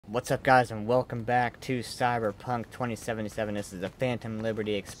What's up, guys, and welcome back to Cyberpunk 2077. This is a Phantom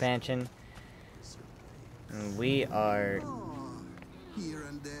Liberty expansion. And we are here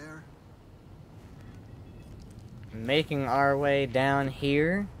and there, making our way down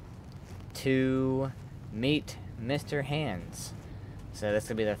here to meet Mr. Hands. So this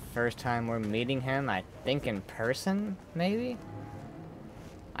will be the first time we're meeting him, I think in person, maybe?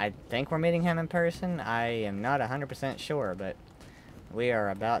 I think we're meeting him in person. I am not 100% sure, but we are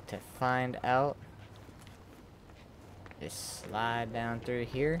about to find out. Just slide down through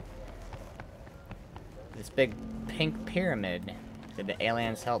here. This big pink pyramid. Did the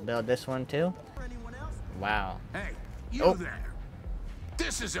aliens help build this one too? Wow. Hey, you there.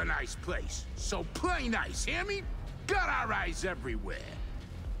 This is a nice place, so play nice, hear me? Got our eyes everywhere.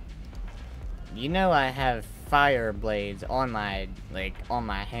 You know I have fire blades on my, on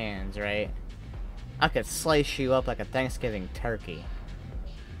my hands, right? I could slice you up like a Thanksgiving turkey.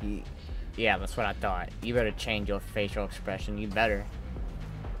 Yeah, that's what I thought. You better change your facial expression. You better.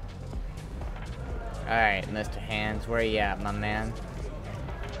 Alright, Mr. Hands, where you at, my man?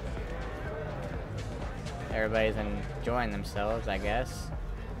 Everybody's enjoying themselves, I guess.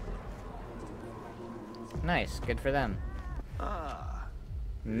 Nice, good for them. Ah,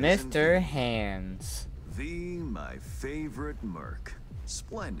 Mr. Hands. my favorite merc.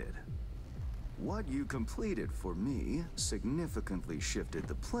 Splendid. What you completed for me significantly shifted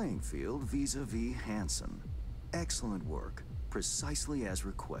the playing field vis-a-vis Hansen. Excellent work, precisely as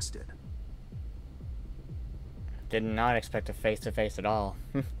requested. Did not expect a face-to-face at all.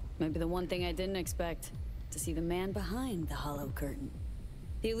 Maybe the one thing I didn't expect, to see the man behind the hollow curtain.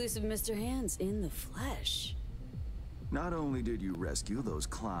 The elusive Mr. Hands in the flesh. Not only did you rescue those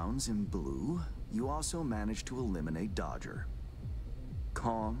clowns in blue, you also managed to eliminate Dodger.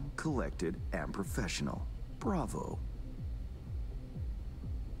 Calm, collected, and professional. Bravo.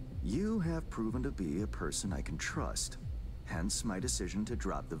 You have proven to be a person I can trust. Hence my decision to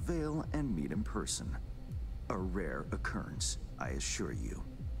drop the veil and meet in person. A rare occurrence, I assure you.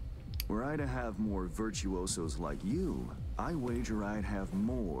 Were I to have more virtuosos like you, I wager I'd have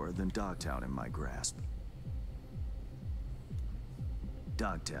more than Dogtown in my grasp.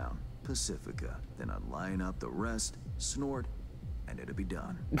 Dogtown, Pacifica, then I'd line up the rest, snort, and it'll be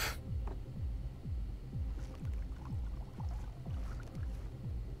done.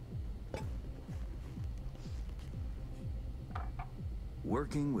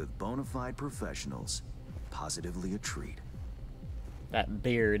 Working with bona fide professionals, positively a treat. That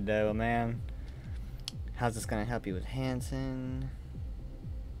beard, though, man. How's this gonna help you with Hansen?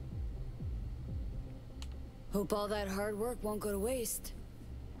 Hope all that hard work won't go to waste.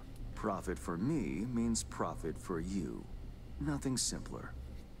 Profit for me means profit for you. Nothing simpler.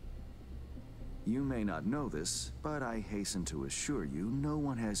 You may not know this, but I hasten to assure you no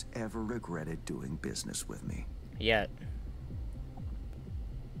one has ever regretted doing business with me. Yet.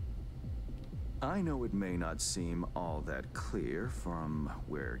 I know it may not seem all that clear from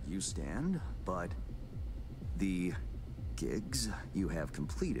where you stand, but the gigs you have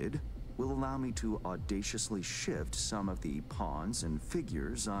completed will allow me to audaciously shift some of the pawns and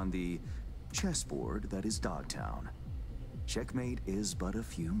figures on the chessboard that is Dogtown. Checkmate is but a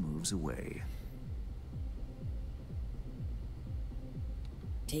few moves away.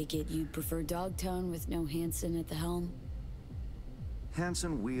 Take it you'd prefer Dogtown with no Hansen at the helm?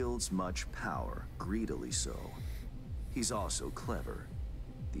 Hansen wields much power, greedily so. He's also clever.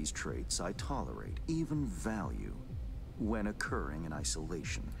 These traits I tolerate, even value, when occurring in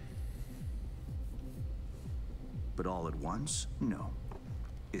isolation. But all at once? No.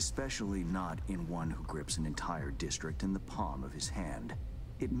 Especially not in one who grips an entire district in the palm of his hand.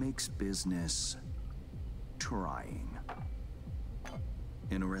 It makes business trying.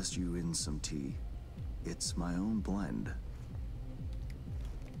 Interest you in some tea? It's my own blend.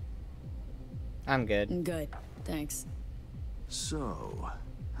 I'm good. Good, thanks. So,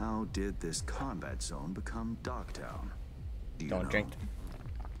 how did this combat zone become Dogtown? Do you Don't know? drink.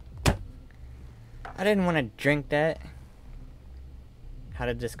 I didn't want to drink that. How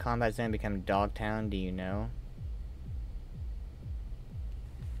did this combat zone become Dogtown? Do you know?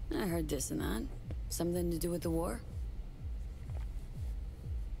 I heard this and that. Something to do with the war?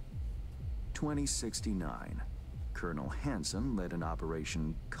 2069. Colonel Hansen led an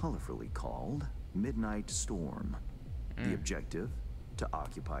operation colorfully called Midnight Storm. The objective? To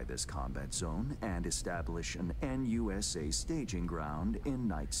occupy this combat zone and establish an NUSA staging ground in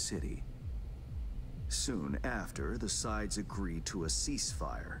Night City. Soon after, the sides agreed to a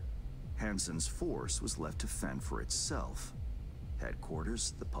ceasefire. Hansen's force was left to fend for itself.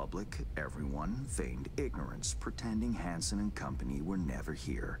 Headquarters, the public, everyone feigned ignorance, pretending Hansen and company were never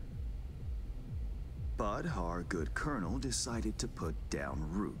here. But our good colonel decided to put down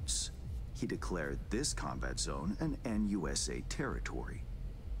roots. He declared this combat zone an NUSA territory.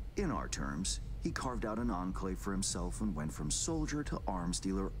 In our terms, he carved out an enclave for himself and went from soldier to arms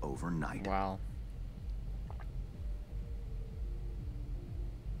dealer overnight. Wow.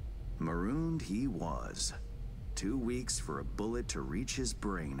 Marooned he was. 2 weeks for a bullet to reach his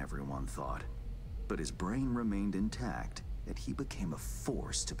brain, everyone thought. But his brain remained intact, yet he became a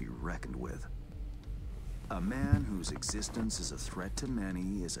force to be reckoned with. A man whose existence is a threat to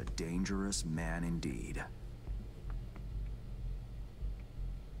many is a dangerous man indeed.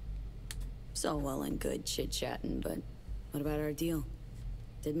 It's all well and good chit-chatting, but what about our deal?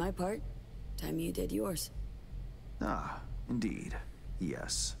 Did my part, time you did yours. Ah, indeed.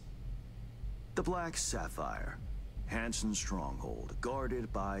 Yes. The Black Sapphire. Hansen's stronghold,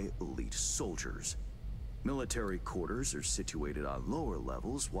 guarded by elite soldiers. Military quarters are situated on lower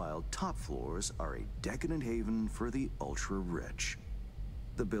levels, while top floors are a decadent haven for the ultra-rich.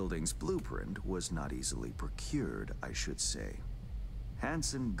 The building's blueprint was not easily procured, I should say.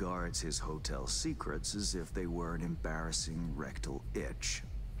 Hansen guards his hotel secrets as if they were an embarrassing rectal itch.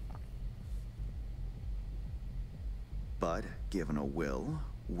 But, given a will,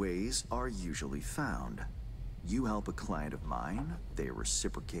 ways are usually found. You help a client of mine, they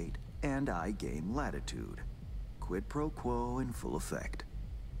reciprocate, and I gain latitude. Quid pro quo in full effect.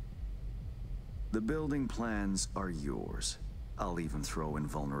 The building plans are yours. I'll even throw in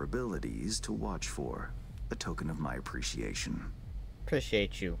vulnerabilities to watch for, a token of my appreciation.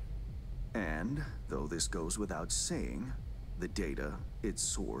 Appreciate you. And, though this goes without saying, the data, its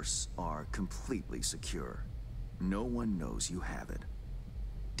source, are completely secure. No one knows you have it.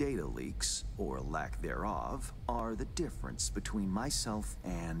 Data leaks, or lack thereof, are the difference between myself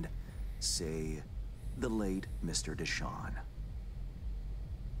and, say, the late Mr. Deshawn.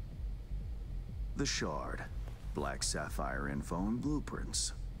 The Shard. Black Sapphire info and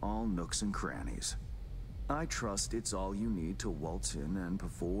blueprints. All nooks and crannies. I trust it's all you need to waltz in and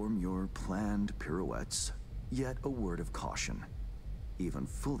perform your planned pirouettes. Yet a word of caution. Even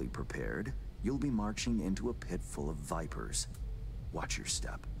fully prepared, you'll be marching into a pit full of vipers. Watch your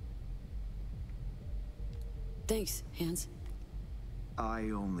step. Thanks, Hans. I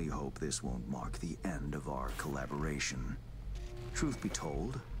only hope this won't mark the end of our collaboration. Truth be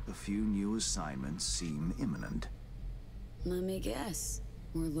told, a few new assignments seem imminent. Let me guess.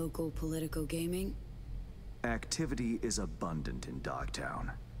 More local political gaming? Activity is abundant in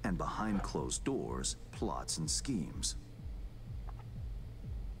Dogtown, and behind closed doors, plots and schemes.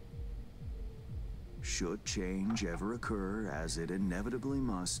 Should change ever occur, as it inevitably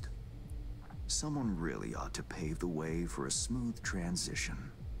must, someone really ought to pave the way for a smooth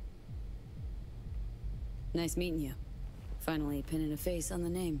transition. Nice meeting you. Finally pinning a face on the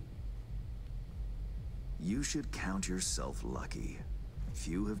name. You should count yourself lucky.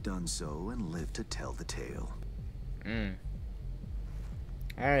 Few have done so and lived to tell the tale.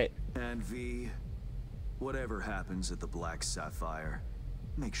 Alright. And V, whatever happens at the Black Sapphire,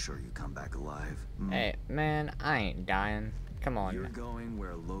 make sure you come back alive. Hey, man, I ain't dying. Come on. You're going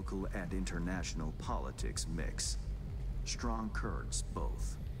where local and international politics mix. Strong currents,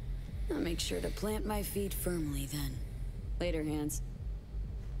 both. I'll make sure to plant my feet firmly then. Later, Hans.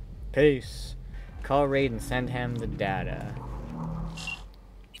 Peace. Call Reed and send him the data.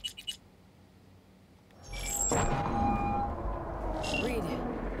 Reed,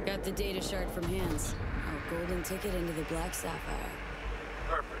 got the data shard from Hans. Our golden ticket into the Black Sapphire.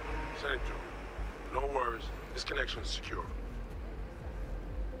 Perfect. Send it to me. No worries. This connection's secure.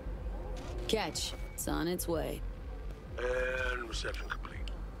 Catch. It's on its way. And reception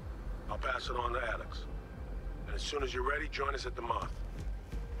complete. I'll pass it on to Alex. And as soon as you're ready, join us at the Moth.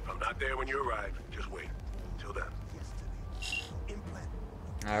 If I'm not there when you arrive, just wait. Till then.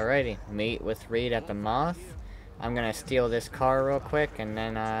 Alrighty. Meet with Reed at the Moth. I'm gonna steal this car real quick, and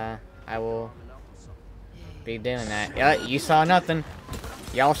then I will be doing that. Yeah, you saw nothing.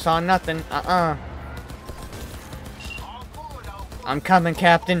 Y'all saw nothing. I'm coming,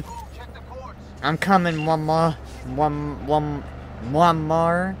 Captain. I'm coming. One more.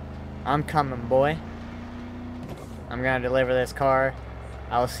 I'm coming, boy. I'm gonna deliver this car.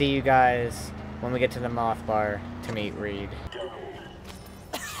 I'll see you guys when we get to the Moth Bar to meet Reed.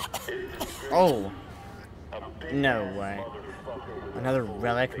 Oh. No way. Another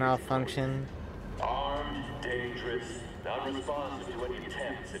relic malfunction? Armed, dangerous, unresponsive to any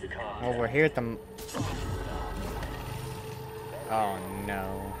attempts at contact. Well, we're here at the... Oh,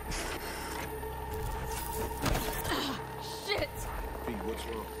 no. Shit! what's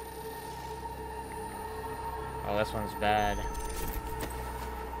wrong? Oh, this one's bad.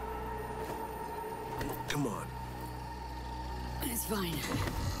 Come on. It's fine.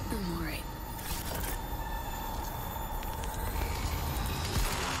 I'm alright.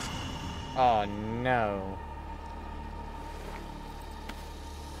 Oh no.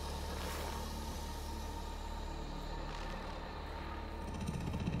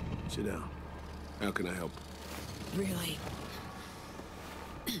 Sit down. How can I help? Really?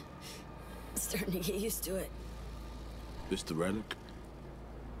 Starting to get used to it. This the relic?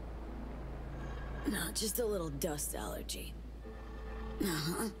 No, just a little dust allergy.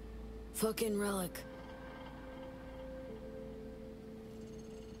 Uh-huh. Fucking relic.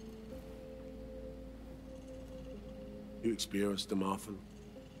 You experience them often?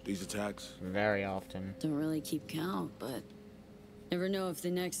 These attacks? Very often. Don't really keep count, but never know if the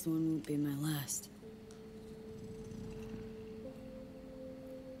next one won't be my last.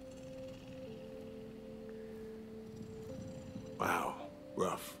 Wow.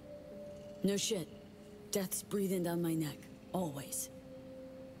 Rough. No shit. Death's breathing down my neck. Always.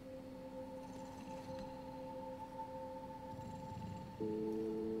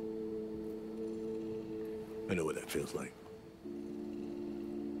 I know what that feels like.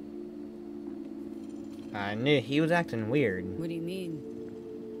 I knew he was acting weird. What do you mean?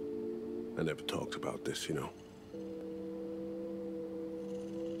 I never talked about this, you know.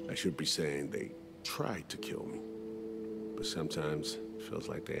 I should be saying they tried to kill me. But sometimes it feels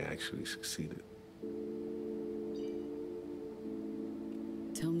like they actually succeeded.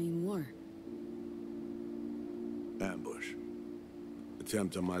 Tell me more. Ambush.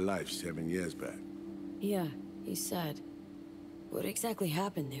 Attempt on my life 7 years back. Yeah, he said. What exactly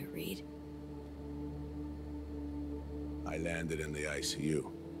happened there, Reed? I landed in the ICU,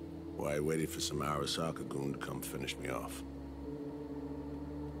 while I waited for some Arasaka goon to come finish me off.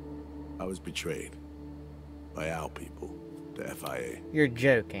 I was betrayed by our people, the FIA. You're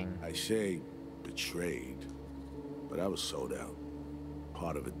joking. I say betrayed, but I was sold out.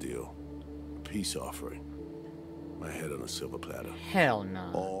 Part of a deal. A peace offering. My head on a silver platter. Hell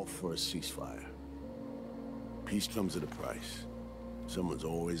no. All for a ceasefire. Peace comes at a price. Someone's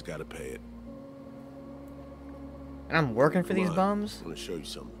always got to pay it. And I'm working for Come these on, bums? I want to show you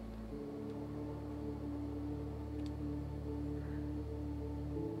something.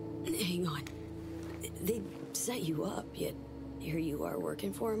 Hang on. They set you up, yet here you are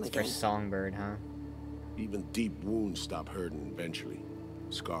working for him It's for again? Songbird, huh? Even deep wounds stop hurting eventually.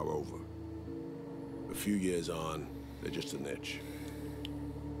 Scar over. A few years on, they're just an itch.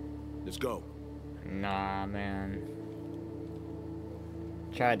 Let's go. Nah, man.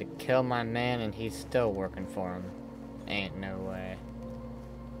 Tried to kill my man and he's still working for him. Ain't no way.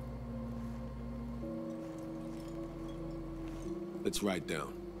 Let's write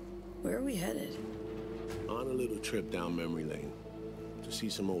down. Where are we headed? On a little trip down memory lane to see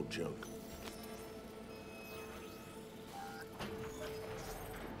some old junk.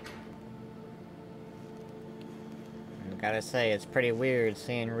 I gotta say, it's pretty weird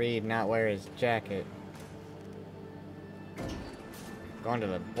seeing Reed not wear his jacket. Going to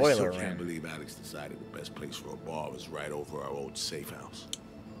the I boiler still can't room. believe Alex decided the best place for a bar was right over our old safe house.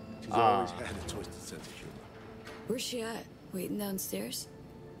 She's always had a twisted sense of humor. Where's she at? Waiting downstairs?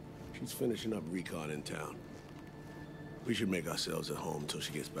 She's finishing up recon in town. We should make ourselves at home until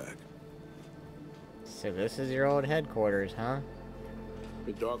she gets back. So this is your old headquarters, huh?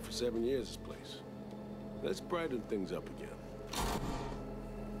 Been dark for 7 years, this place. Let's brighten things up again.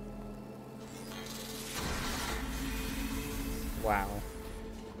 Wow.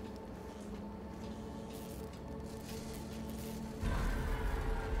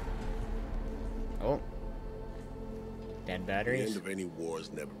 Oh. Dead The batteries? end of any war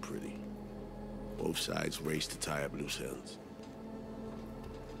is never pretty. Both sides race to tie up loose ends.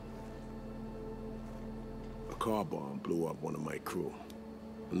 A car bomb blew up one of my crew.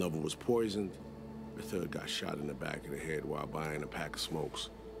 Another was poisoned. The third got shot in the back of the head while buying a pack of smokes.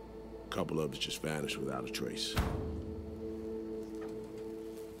 A couple others just vanished without a trace.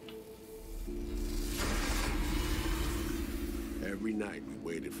 Every night we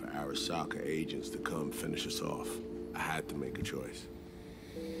waited for Arasaka agents to come finish us off. I had to make a choice.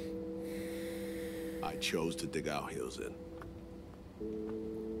 I chose to dig our heels in.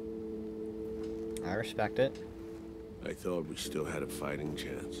 I respect it. I thought we still had a fighting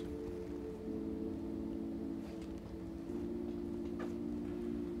chance.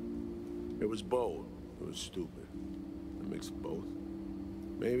 It was bold. It was stupid. A mix of both.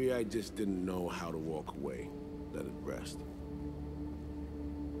 Maybe I just didn't know how to walk away, let it rest.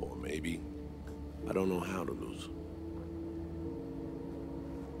 Or maybe I don't know how to lose.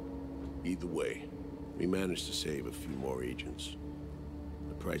 Either way, we managed to save a few more agents.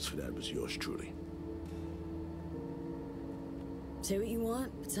 The price for that was yours truly. Say what you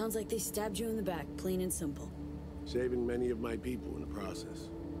want, but sounds like they stabbed you in the back, plain and simple. Saving many of my people in the process.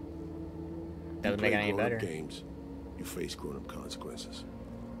 Doesn't make it any better. Games, you face grown-up consequences.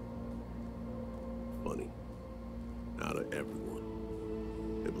 Funny. Out of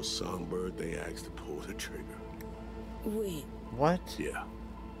everyone, it was Songbird they asked to pull the trigger. Wait. What? Yeah.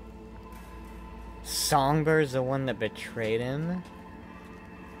 Songbird's the one that betrayed him?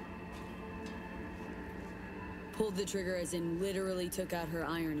 Pulled the trigger as in literally took out her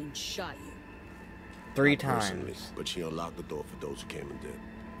iron and shot you. 3 Not personally, times. but she unlocked the door for those who came and did.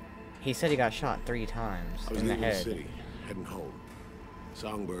 He said he got shot 3 times I was in the leaving the head. city, heading home.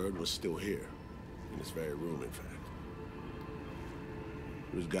 Songbird was still here, in this very room, in fact.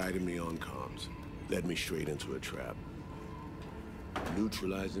 He was guiding me on comms, led me straight into a trap,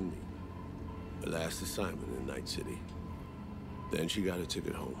 neutralizing me. The last assignment in Night City. Then she got a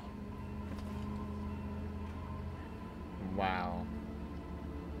ticket home. Wow.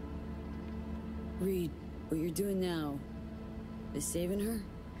 Reed, what you're doing now is saving her,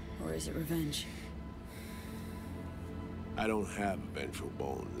 or is it revenge? I don't have a vengeful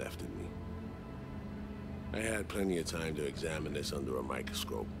bone left in me. I had plenty of time to examine this under a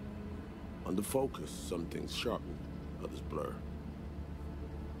microscope. Under focus, some things sharpen, others blur.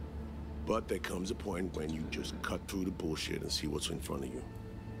 But there comes a point when you just cut through the bullshit and see what's in front of you.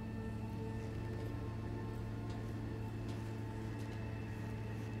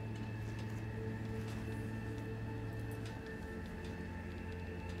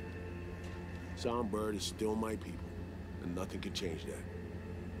 Songbird is still my people, and nothing can change that.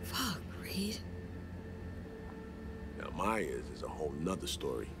 Fuck, Reed. Now, Myers is a whole nother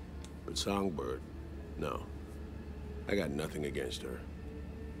story. But Songbird, no. I got nothing against her.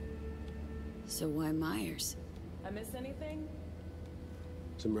 So why Myers? I miss anything?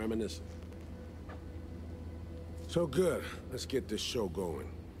 Some reminiscing. So good. Let's get this show going.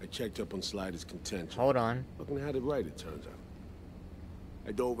 I checked up on Slider's contention. Hold on. Looking had it right, it turns out.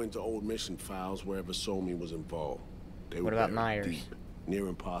 I dove into old mission files wherever Somi was involved. They What were about buried Myers? deep, near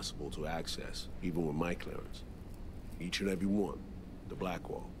impossible to access, even with my clearance. Each and every one. The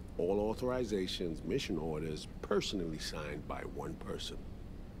Blackwall. All authorizations, mission orders, personally signed by one person.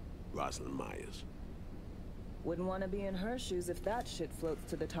 Rosalind Myers. Wouldn't want to be in her shoes if that shit floats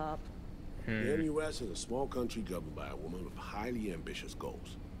to the top. The NUS is a small country governed by a woman with highly ambitious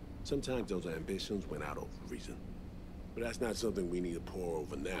goals. Sometimes those ambitions went out of reason. But that's not something we need to pour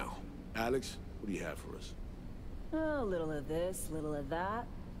over now. Alex, what do you have for us? A little of this, little of that.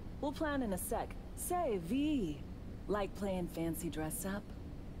 We'll plan in a sec. Say, V, like playing fancy dress up?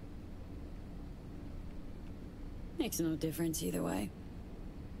 Makes no difference either way.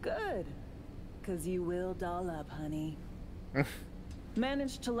 Good. 'Cause you will doll up, honey.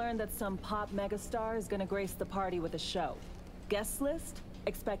 Managed to learn that some pop megastar is gonna grace the party with a show. Guest list?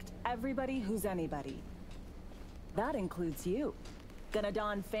 Expect everybody who's anybody. That includes you. Gonna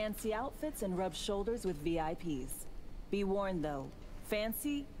don fancy outfits and rub shoulders with VIPs. Be warned though,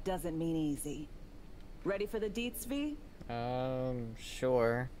 fancy doesn't mean easy. Ready for the deets, V?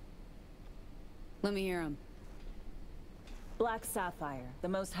 Sure. Let me hear him. Black Sapphire, the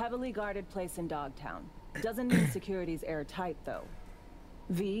most heavily guarded place in Dogtown. Doesn't mean security's airtight though.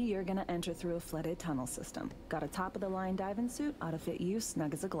 V, you're gonna enter through a flooded tunnel system. Got a top-of-the-line diving suit, ought to fit you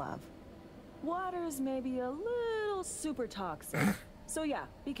snug as a glove. Water's maybe a little super toxic. So yeah,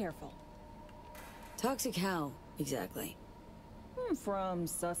 be careful. Toxic how, exactly? From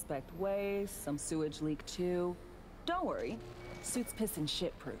suspect waste, some sewage leak too. Don't worry, suit's piss and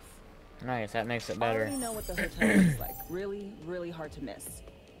shit proof. Nice, that makes it better. Already know what the hotel looks like. Really, really hard to miss.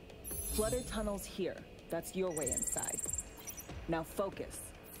 Flooded tunnels here. That's your way inside. Now focus.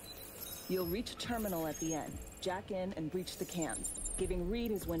 You'll reach a terminal at the end. Jack in and breach the cans, giving Reed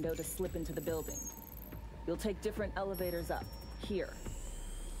his window to slip into the building. You'll take different elevators up. Here.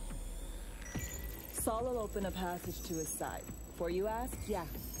 Saul will open a passage to his side. Before you ask, yeah,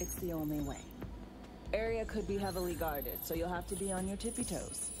 it's the only way. Area could be heavily guarded, so you'll have to be on your tippy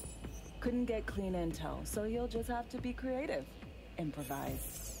toes. Couldn't get clean intel, so you'll just have to be creative.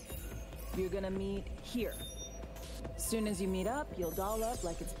 Improvise. You're gonna meet here. Soon as you meet up, you'll doll up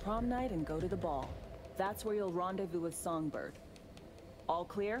like it's prom night and go to the ball. That's where you'll rendezvous with Songbird. All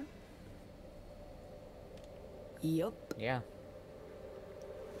clear? Yup. Yeah.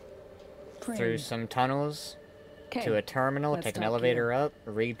 Pring. Through some tunnels, 'Kay, to a terminal, let's take an talk elevator here. up,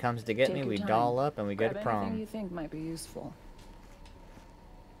 Reed comes to get Take me, your we time. doll up, and we go Grab to anything prom. you think might be useful.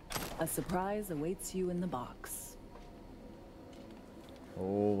 A surprise awaits you in the box.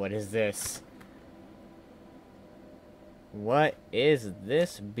 Oh, what is this? What is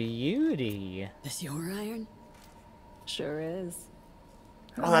this beauty? This your iron? Sure is.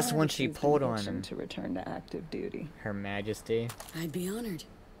 Oh, that's the one Her she Majesty's pulled on conviction him. to return to active duty. Her Majesty. I'd be honored.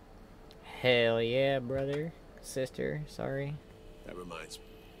 Hell yeah, brother. Sister, sorry. That reminds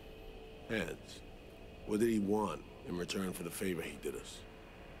me. Hands. What did he want in return for the favor he did us?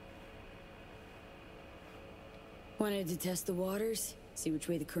 Wanted to test the waters, see which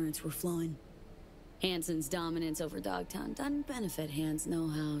way the currents were flowing. Hansen's dominance over Dogtown doesn't benefit Hans no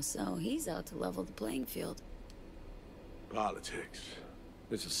how, so he's out to level the playing field. Politics.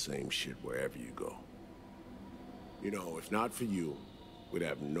 It's the same shit wherever you go. You know, if not for you, we'd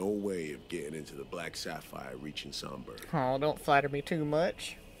have no way of getting into the Black Sapphire reaching Songbird. Oh, don't flatter me too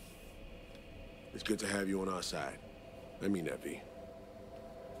much. It's good to have you on our side. I mean that, V.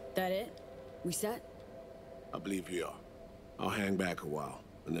 That it? We set? I believe we are. I'll hang back a while,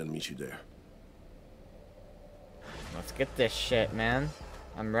 and then meet you there. Let's get this shit, man.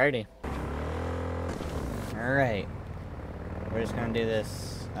 I'm ready. Alright. We're just gonna do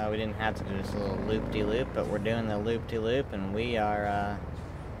this. We didn't have to do this little loop-de-loop, but we're doing the loop-de-loop, and we are,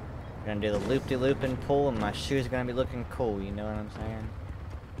 gonna do the loop-de-loop and pull, and my shoes are gonna be looking cool, you know what I'm saying?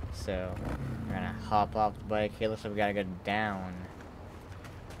 So, we're gonna hop off the bike here. Looks like we gotta go down.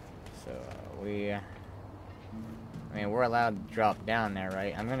 So, I mean, we're allowed to drop down there,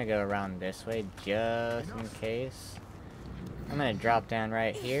 right? I'm gonna go around this way, just in case. I'm gonna drop down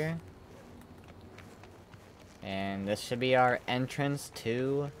right here. And this should be our entrance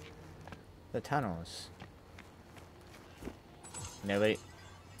to the tunnels. Nobody...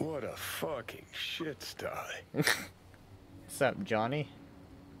 What a fucking shit sty. What's up, Johnny?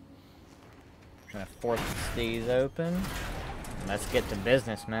 Gonna force these open. Let's get to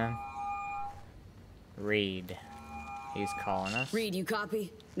business, man. Reed. He's calling us. Reed, you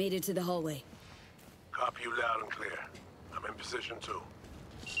copy? Made it to the hallway. Copy you loud and clear. I'm in position too.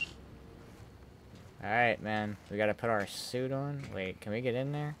 Alright, man. We gotta put our suit on. Wait, can we get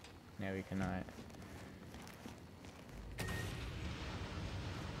in there? No, we cannot.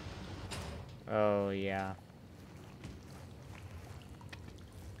 Oh, yeah.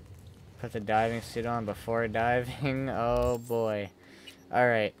 Put the diving suit on before diving. Oh, boy.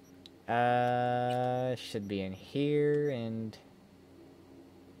 Alright. Should be in here, and...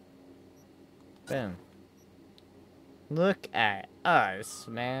 boom. Look at us,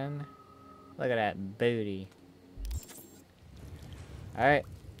 man. Look at that booty. Alright.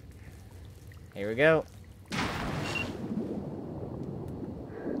 Here we go.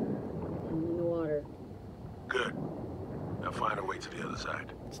 In the water. Good. Now find a way to the other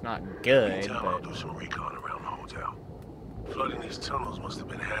side. It's not good, Meantime, I'll but... do some recon around the hotel. Flooding these tunnels must have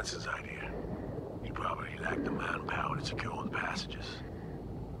been Hansen's idea. He probably lacked the manpower to secure the passages.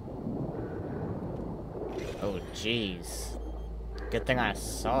 Oh, jeez. Good thing I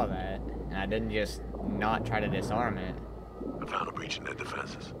saw that, and I didn't just not try to disarm it. I found a breach in their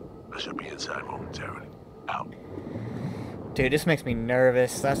defenses. I should be inside momentarily. Out. Dude, this makes me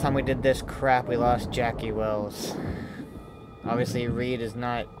nervous. Last time we did this crap, we lost Jackie Wells. Obviously, Reed is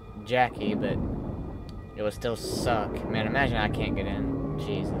not Jackie, but it would still suck. Man, imagine I can't get in.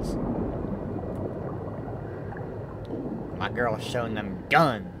 Jesus. My girl's showing them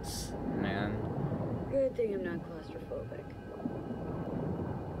guns, man. Good thing I'm not claustrophobic.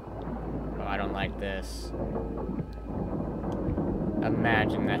 Oh, I don't like this.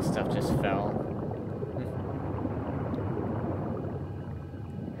 Imagine that stuff just fell.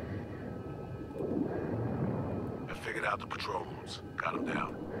 I figured out the patrol routes. Got them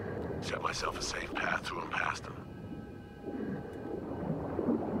down. Set myself a safe path through and past them.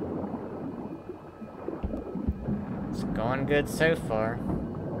 It's going good so far.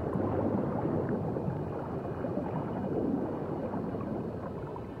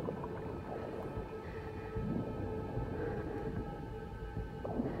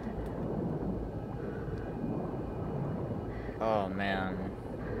 Oh man.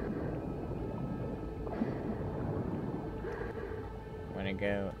 Wanna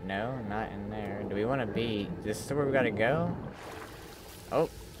go? No, not in there. Do we wanna be? Is this where we gotta go? Oh.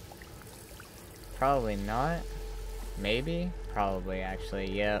 Probably not. Maybe? Probably, actually.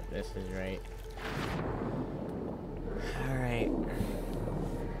 Yep, this is right. Alright.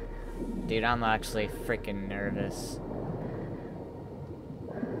 Dude, I'm actually freaking nervous.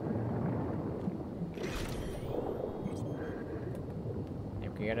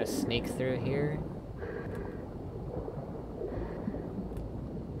 If we gotta sneak through here.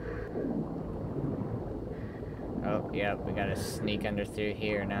 Oh, yep, we gotta sneak under through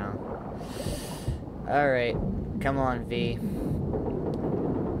here now. Alright. Come on, V.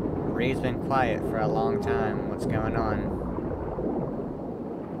 Reed's been quiet for a long time. What's going on?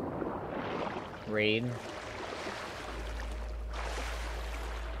 Reed?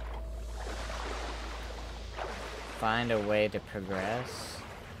 Find a way to progress?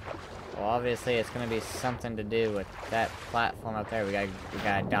 Well, obviously it's gonna be something to do with that platform up there. We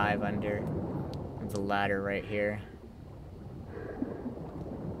gotta dive under. There's a ladder right here.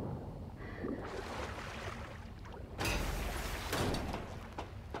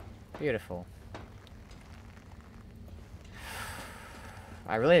 Beautiful.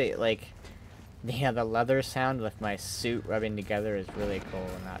 I really like the leather sound with my suit rubbing together is really cool,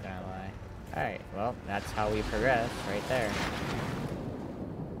 I'm not gonna lie. Alright, well, that's how we progress, right there.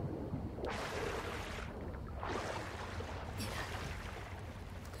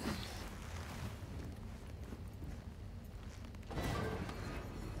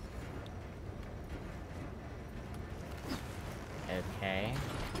 Okay.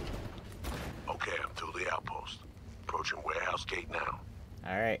 Okay, I'm to the outpost. Approaching warehouse gate now.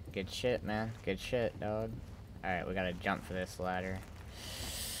 Alright, good shit, man. Good shit, dog. Alright, we gotta jump for this ladder.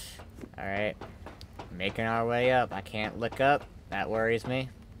 Alright. Making our way up. I can't look up. That worries me.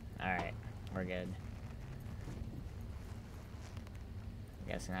 Alright, we're good.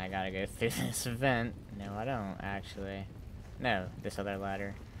 Guessing I gotta go through this vent. No, I don't, actually. No, this other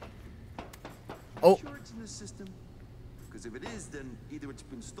ladder. Oh! Sure it's in the system? Because if it is, then either it's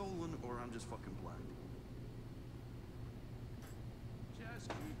been stolen or I'm just fucking blind. Just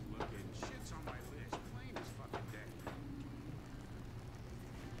keep looking. Shit's on my list. Plain as fucking day.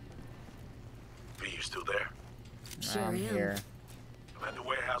 V, you still there? Sure I'm am. here. I'm at the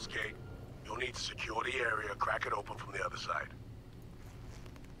warehouse gate. You'll need to secure the area, crack it open from the other side.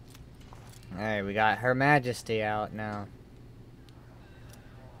 Alright, we got Her Majesty out now.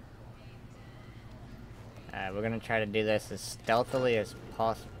 Alright, we're gonna try to do this as stealthily as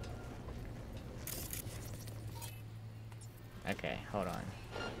possible. Okay, hold on.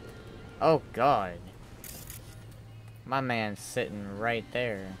 Oh god. My man's sitting right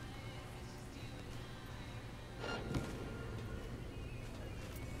there.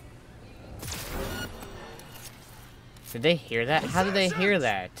 Did they hear that? How did they hear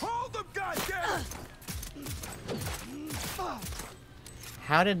that? Hold them, goddamn!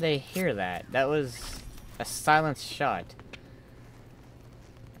 How did they hear that? That was a silenced shot.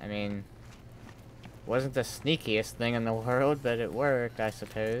 I mean, wasn't the sneakiest thing in the world, but it worked, I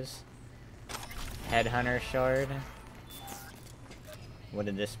suppose. Headhunter shard. What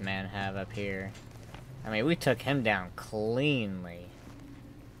did this man have up here? I mean, we took him down cleanly.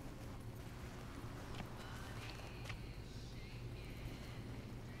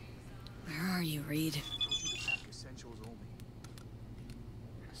 Where are you, Reed? Essentials only.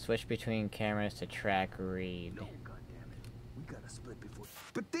 Switch between cameras to track Reed. No, goddammit. We gotta split before.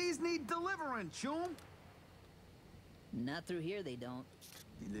 But these need delivering, chum! Not through here, they don't.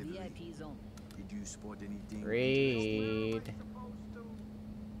 Delivery. VIPs only. Did you spot anything? Reed.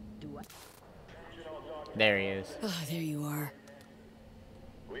 Do I? There he is. Oh, there you are.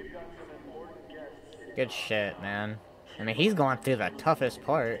 Good shit, man. I mean, he's going through the toughest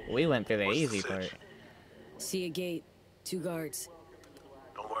part. We went through the What's the easy sitch? part. See a gate. 2 guards.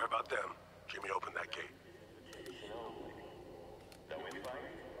 Don't worry about them. Jimmy, open that gate.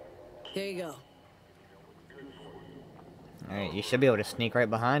 There you go. Alright, you should be able to sneak right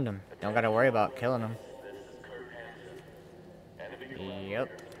behind him. Don't gotta worry about killing him.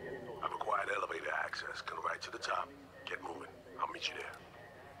 Yep. I've acquired elevator access. Go right to the top. Get moving. I'll meet you there.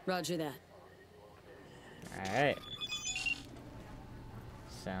 Roger that. Alright.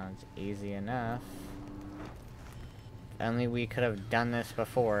 Sounds easy enough. If only we could have done this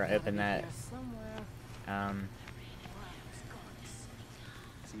before. Open that,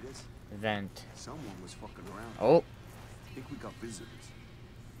 See this? vent. Someone was fucking around. Oh! I think we got visitors.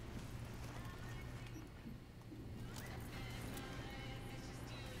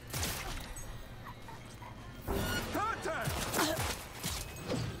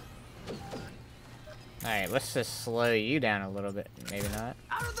 Alright, let's just slow you down a little bit. Maybe not.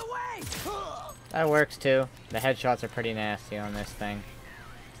 Out of the way! That works too. The headshots are pretty nasty on this thing.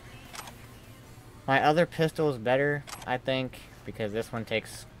 My other pistol is better, I think, because this one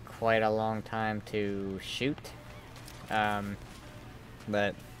takes quite a long time to shoot.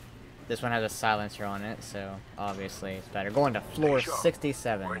 But this one has a silencer on it, so obviously it's better. Going to floor Hey, Shaw,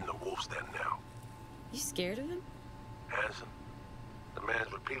 67. We're in the wolf's den now. You scared of him? Hanson, the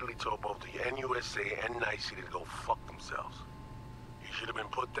man's repeatedly told both the NUSA and Night City to go fuck themselves. He should have been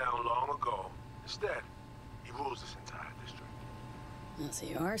put down long ago. Instead, he rules this entire district. Well, so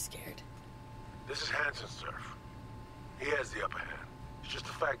you are scared. This is Hanson's turf. He has the upper hand. It's just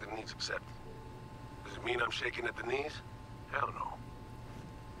a fact that needs accepted. Does it mean I'm shaking at the knees? Hell no.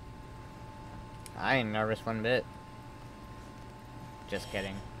 I ain't nervous one bit. Just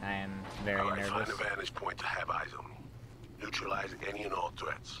kidding. I am very Alright, nervous. find a vantage point to have eyes on me. Neutralize any and all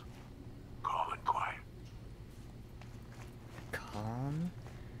threats. Calm and quiet. Calm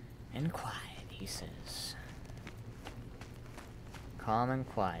and quiet, he says. Calm and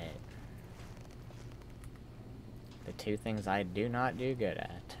quiet. The two things I do not do good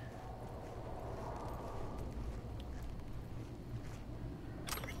at.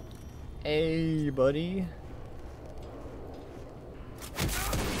 Hey, buddy.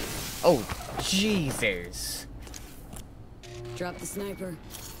 Oh, Jesus. Drop the sniper.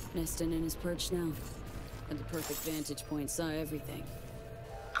 Nesting in his perch now. Had the perfect vantage point, saw everything.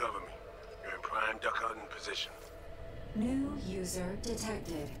 Cover me. You're in prime duck hunting position. New user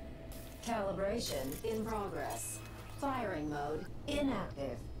detected. Calibration in progress. Firing mode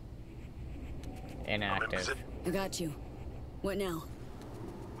inactive. Inactive. I got you. What now?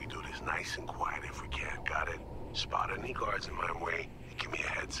 We do this nice and quiet if we can. Got it? Spot any guards in my way and give me a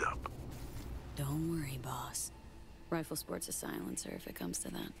heads up. Don't worry, boss. Rifle sports a silencer if it comes to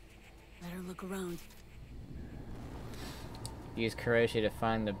that. Better look around. Use Kuroshi to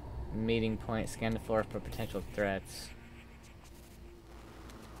find the meeting point. Scan the floor for potential threats.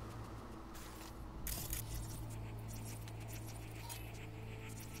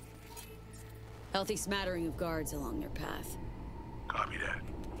 Healthy smattering of guards along their path. Copy that.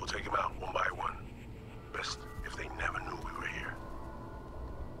 We'll take them out one by one. Best if they never knew we were here.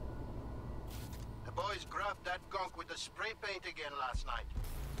 The boys grabbed that gunk with the spray paint again last night.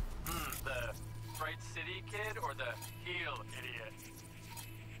 The Fright City kid or the heel idiot?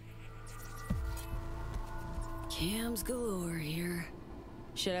 Cams galore here.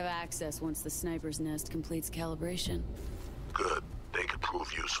 Should have access once the sniper's nest completes calibration. Good. They could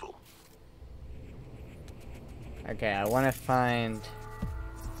prove useful. Okay, I want to find...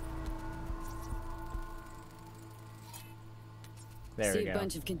 There we See go. a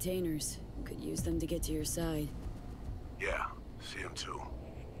bunch of containers. Could use them to get to your side. Yeah, see them too.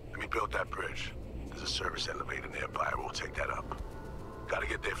 Let me build that bridge. There's a service elevator nearby. We'll take that up. Gotta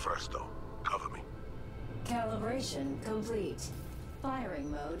get there first, though. Cover me. Calibration complete. Firing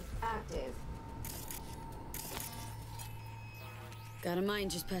mode active. Got a mine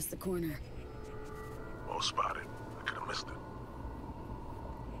just past the corner. Well spotted. I could have missed it.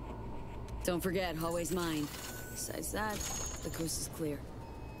 Don't forget, hallway's mine. Besides that, the coast is clear.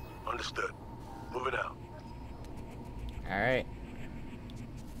 Understood. Moving out. Alright.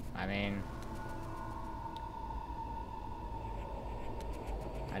 I mean...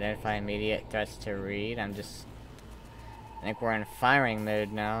 Identify immediate threats to read. I think we're in firing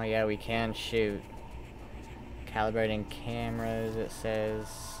mode now. Yeah, we can shoot. Calibrating cameras, it says.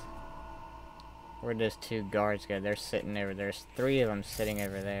 Where'd those two guards go? They're sitting over there. There's three of them sitting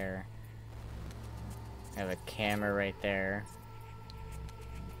over there. I have a camera right there.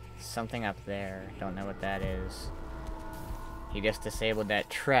 Something up there. Don't know what that is. He just disabled that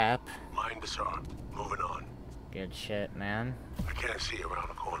trap. Mine disarmed. Moving on. Good shit, man. I can't see around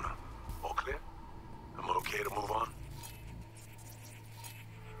the corner. All clear? I'm okay to move on?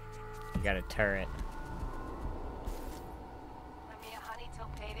 You got a turret. Let me a honey till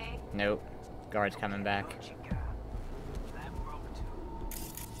payday. Nope. Guard's coming back.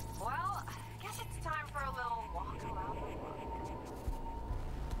 Well, I guess it's time for a little walk around the block.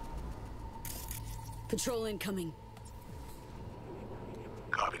 Patrol incoming.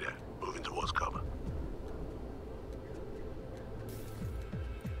 Copy that. Moving towards cover.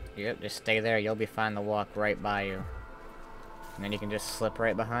 Yep, just stay there. You'll be fine to walk right by you. And then you can just slip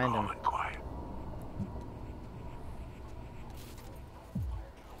right behind him. Quiet.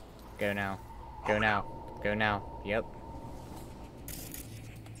 Go now. Go now. Go now. Yep.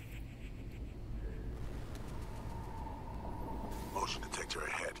 Motion detector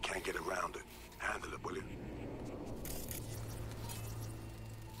ahead. Can't get around it. Handle it, will you?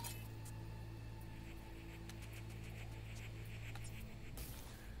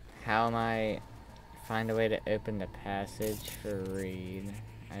 How am I... Find a way to open the passage for read.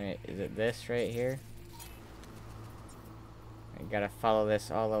 I mean, is it this right here? I gotta follow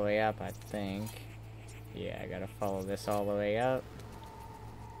this all the way up, I think. Yeah, I gotta follow this all the way up.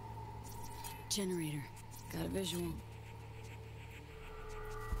 Generator. Got a visual.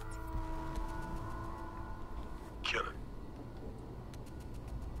 Kill it.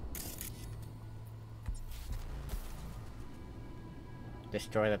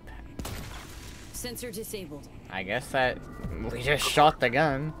 Destroy the... Sensor disabled. I guess that... We just shot the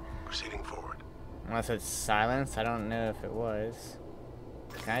gun. Proceeding forward. Unless it's silenced, I don't know if it was.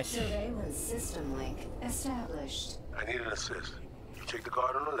 Gosh. Surveillance system link established. I need an assist. You take the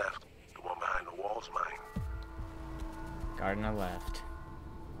guard on the left. The one behind the wall's mine. Guard on the left.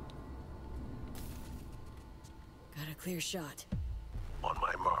 Got a clear shot. On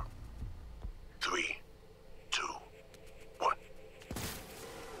my mark. 3, 2, 1.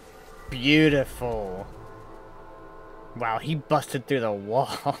 Beautiful. Wow, he busted through the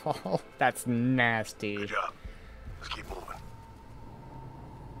wall. That's nasty. Good job. Let's keep moving.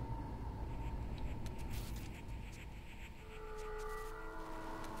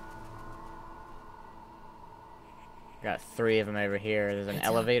 Got 3 of them over here. There's an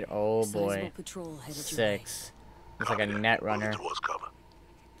elevator. Oh boy. Patrol headed 6. It's like a net runner.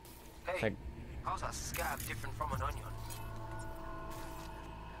 Hey, It's like, how's a scab different from an onion?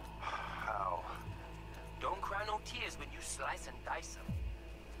 How? Don't cry no tears when you slice and dice them.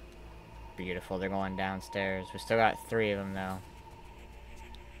 beautiful. They're going downstairs. We still got 3 of them though.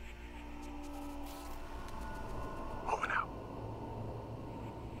 Moving out.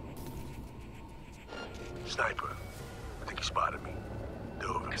 Sniper. I think he spotted me. The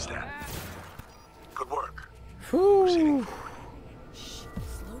over stat. Good work. Proceeding forward.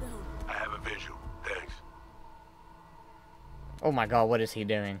 Slow down. I have a visual. Thanks. Oh my god, what is he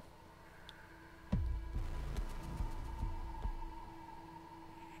doing?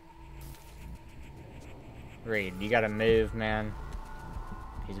 Reed, you gotta move, man.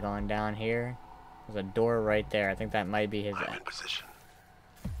 He's going down here. There's a door right there. I think that might be his. I'm in position.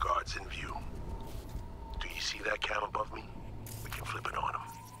 Guards in view. Do you see that cam above me? We can flip it on him.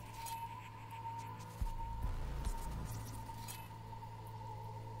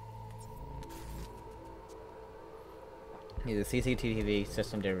 Use a CCTV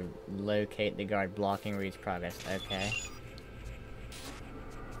system to locate the guard blocking Reed's progress. Okay.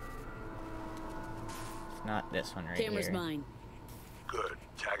 It's not this one right Camera's here. mine. Good.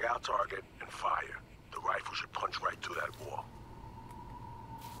 Tag out target and fire. The rifle should punch right through that wall.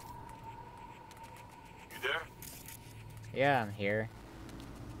 You there? Yeah, I'm here.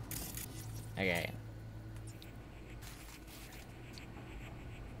 Okay.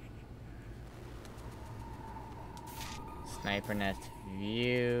 Sniper nest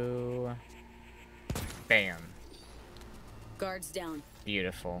view. Bam. Guards down.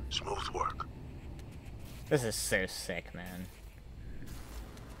 Beautiful. Smooth work. This is so sick, man.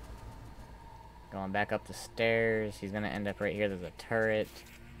 Going back up the stairs. He's gonna end up right here. There's a turret.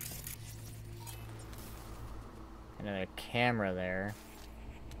 Another camera there.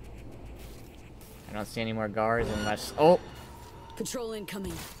 I don't see any more guards unless... Oh! Patrol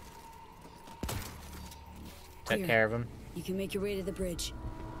incoming. Took Clear. care of him. You can make your way to the bridge.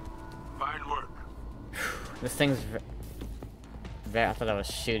 Fine work. This thing's... I thought I was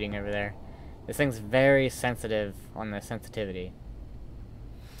shooting over there. This thing's very sensitive on the sensitivity.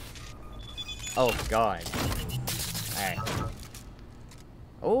 Oh, God. Alright.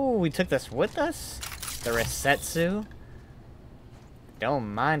 Oh, we took this with us? The Resetsu?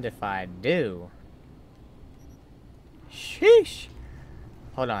 Don't mind if I do. Sheesh!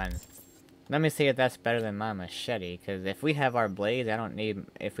 Hold on. Let me see if that's better than my machete, because if we have our blades, I don't need...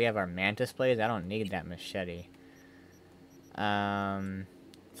 If we have our mantis blades, I don't need that machete.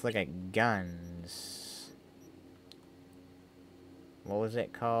 Let's look at guns. What was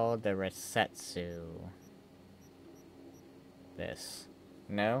it called? The Resetsu. This.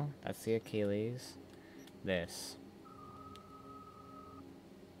 No, that's the Achilles. This.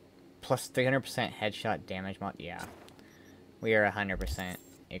 Plus 300% headshot damage mod. Yeah. We are 100%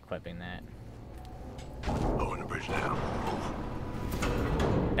 equipping that. Over the bridge now.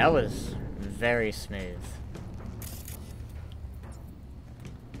 That was very smooth.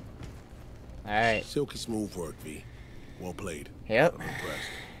 Alright. Silky smooth work, V. Well played. Yep. I'm impressed.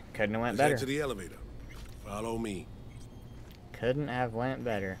 Couldn't have went Let's better. head to the elevator. Follow me. Couldn't have went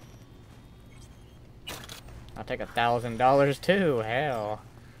better. I'll take $1,000 too. Hell.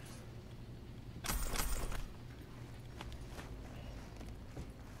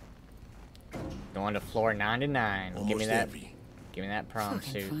 Going to floor 99. Almost Give me that. there, V. Give me that prom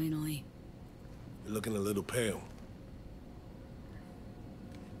Fucking suit. finally. You're looking a little pale.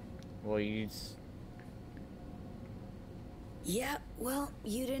 Well, you. Yeah, well,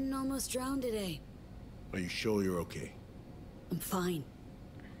 you didn't almost drown today. Are you sure you're okay? I'm fine.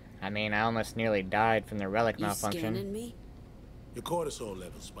 I mean, I almost nearly died from the relic You malfunction. scanning me? Your cortisol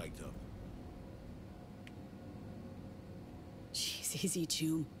level spiked up. Jeez, easy,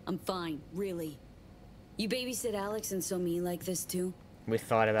 Choom. I'm fine, really. You babysit Alex and so me like this too? We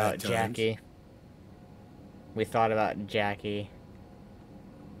thought about At times. Jackie. We thought about Jackie.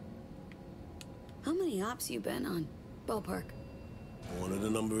 How many ops you been on? Ballpark. One of the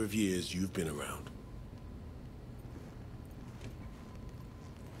number of years you've been around.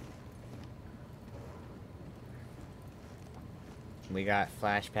 We got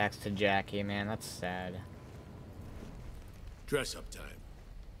flashbacks to Jackie, man. That's sad. Dress up time.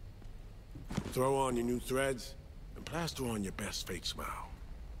 Throw on your new threads and plaster on your best fake smile.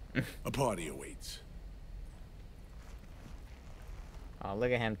 A party awaits. Oh,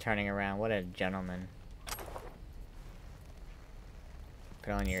 look at him turning around. What a gentleman.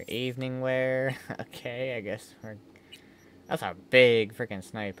 Put on your evening wear. Okay, I guess we're... That's a big freaking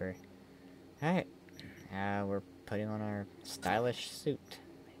sniper. Alright. We're putting on our stylish suit.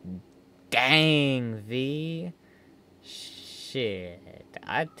 Dang, V. Shit.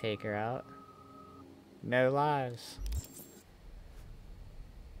 I'd take her out. No lies.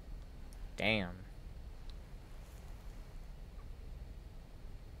 Damn.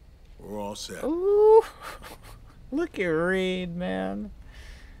 We're all set. Ooh. Look at Reed, man.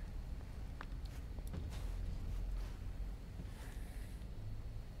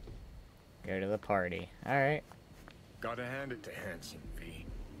 Go to the party. Alright. Gotta hand it to Hansen, V.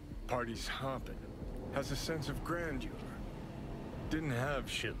 Party's hopping. Has a sense of grandeur. Didn't have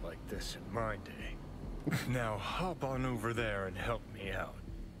shit like this in my day. Now hop on over there and help me out.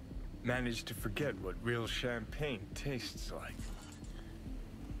 Managed to forget what real champagne tastes like.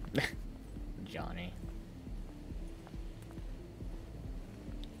 Johnny.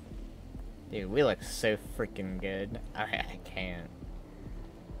 Dude, we look so freaking good. I can't.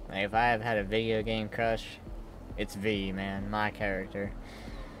 Like, if I have had a video game crush, it's V, man. My character.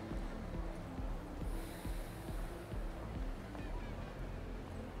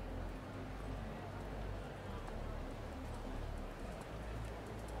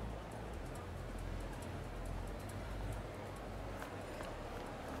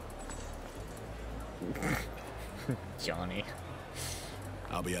 Johnny.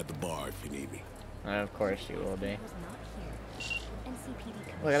 I'll be at the bar if you need me. Of course you will be.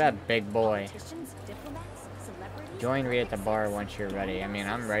 Look at that big boy. Join Reed at the bar once you're ready. I mean,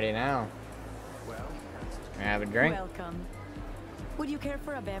 I'm ready now. Can I have a drink? Welcome. Would you care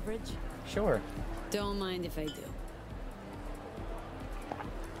for a beverage? Sure. Don't mind if I do.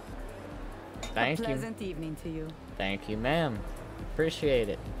 Thank you. Pleasant evening to you. Thank you, ma'am. Appreciate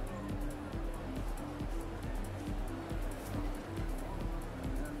it.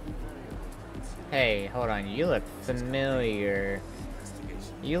 Hey, hold on. You look familiar.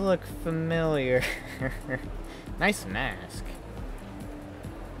 You look familiar. Nice mask.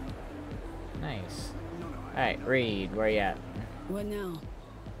 Nice. Alright, Reed, where you at? What now?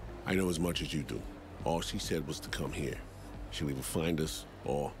 I know as much as you do. All she said was to come here. She'll either find us,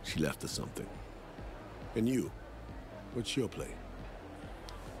 or she left us something. And you? What's your play?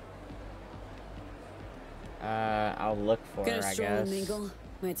 I'll look for her, I guess. Mingle.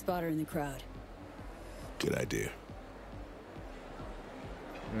 Might spot her in the crowd. Good idea.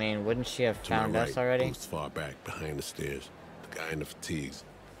 I mean, wouldn't she have found us already? Post far back behind the stairs. The guy in the fatigues.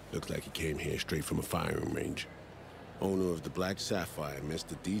 Looks like he came here straight from a firing range. Owner of the Black Sapphire,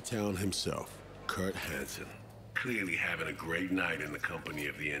 Mr. D-Town himself, Kurt Hansen. Clearly having a great night in the company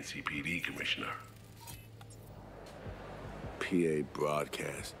of the NCPD commissioner. PA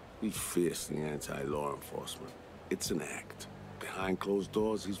broadcast. He's fiercely anti-law enforcement. It's an act. Behind closed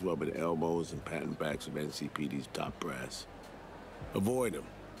doors, he's rubbing elbows and patting backs of NCPD's top brass. Avoid him,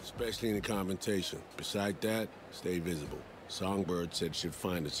 especially in a confrontation. Beside that, stay visible. Songbird said she'd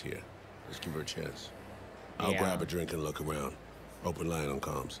find us here. Let's give her a chance. I'll grab a drink and look around. Open line on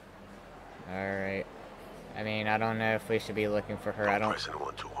comms. Alright. I mean, I don't know if we should be looking for her. I don't... press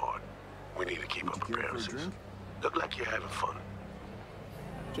anyone too hard. We need to keep up appearances. Look like you're having fun.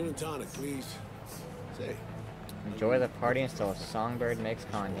 Gin and tonic, please. Say. Enjoy the party until Songbird makes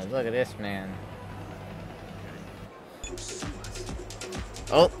contact. Look at this, man.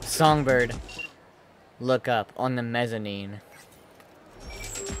 Oh, Songbird. Look up on the mezzanine.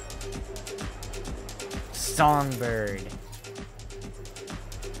 Songbird.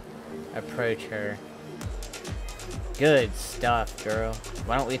 Approach her. Good stuff, girl.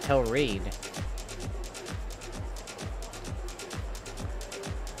 Why don't we tell Reed?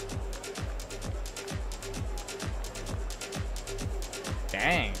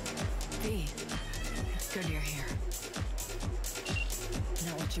 Dang. V, it's good you're here.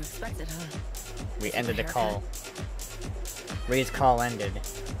 Not what you expected, huh? We ended the call. Reed's call ended.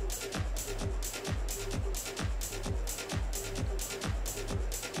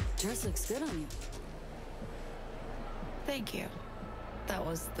 Dress looks good on you. Thank you. That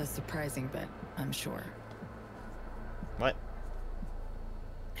was the surprising bit, I'm sure. What?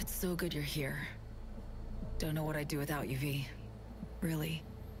 It's so good you're here. Don't know what I'd do without you, V. really.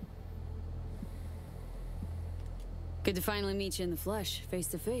 Good to finally meet you in the flesh, face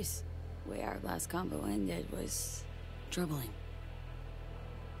to face. The way our last combo ended was troubling.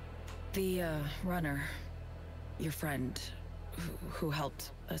 The, runner, your friend, who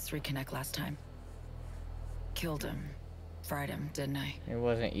helped us reconnect last time. Killed him. Fried him, didn't I? It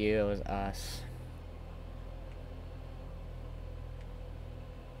wasn't you, it was us.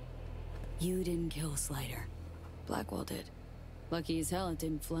 You didn't kill Slider. Blackwall did. Lucky as hell it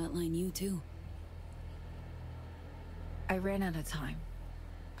didn't flatline you too. I ran out of time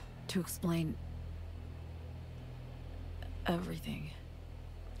to explain everything.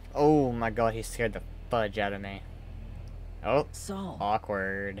 Oh my god, he scared the fudge out of me. Oh, Saul.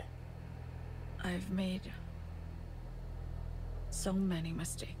 Awkward. I've made so many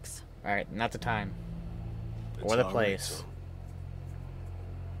mistakes. Alright, not the time. It's Or the all right, place. son.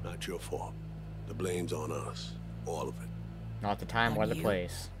 Not your fault. The blame's on us. All of it. Not the time or the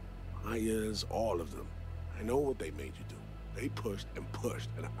place. Myers, all of them. I know what they made you do. They pushed and pushed,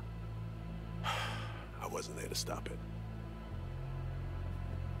 and I wasn't there to stop it.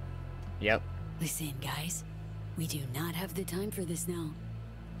 Yep. Listen, guys. We do not have the time for this now.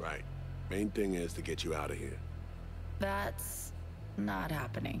 Right. Main thing is to get you out of here. That's not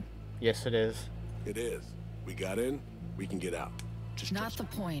happening. Yes, it is. It is. We got in, we can get out. Just Not the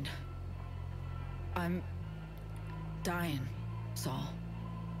point. I'm dying, Saul.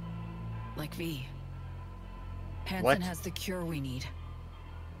 Like V. Hansen What? has the cure we need.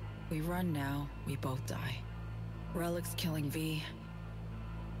 We run now, we both die. Relic's killing V.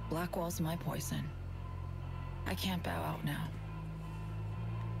 Blackwall's my poison. I can't bow out now.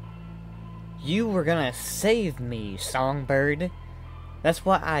 You were gonna save me, songbird. That's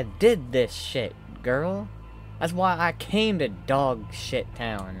why I did this shit, girl. That's why I came to dog shit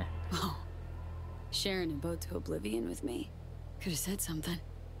town. Oh. Sharing a boat to oblivion with me? Could have said something.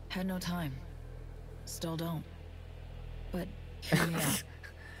 Had no time. Still don't. But hear me out.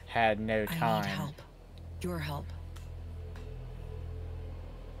 Had no I time. need help. Your help.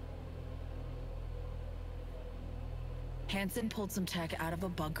 Hansen pulled some tech out of a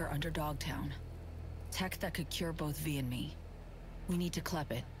bunker under Dogtown. Tech that could cure both V and me. We need to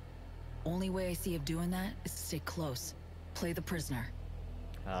clep it. Only way I see of doing that is to stay close. Play the prisoner.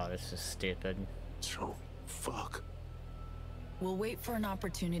 Oh, this is stupid. So, fuck. We'll wait for an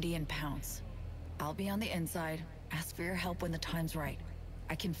opportunity and pounce. I'll be on the inside. Ask for your help when the time's right.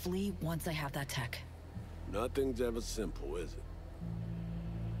 I can flee once I have that tech. Nothing's ever simple, is it?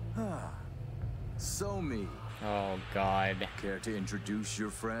 Ah. So me. Oh, God. Care to introduce your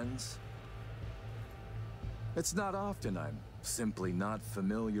friends? It's not often I'm simply not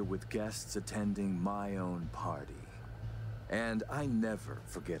familiar with guests attending my own party. And I never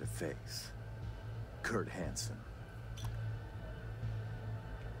forget a face. Kurt Hansen.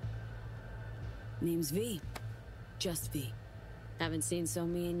 Name's V. Just V. Haven't seen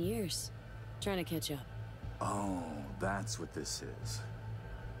Somi in years. Trying to catch up. Oh, that's what this is.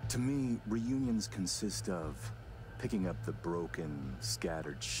 To me, reunions consist of picking up the broken,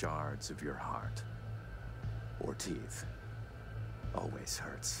 scattered shards of your heart. Or teeth. Always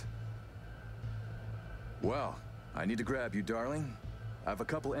hurts. Well, I need to grab you, darling. I have a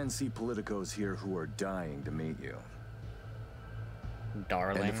couple NC politicos here who are dying to meet you.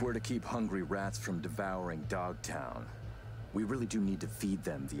 Darling. And if we're to keep hungry rats from devouring Dogtown, we really do need to feed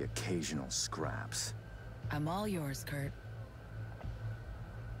them the occasional scraps. I'm all yours, Kurt.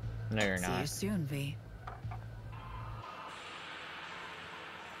 No, you're See not. you soon, V.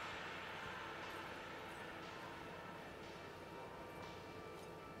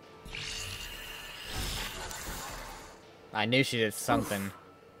 I knew she did something.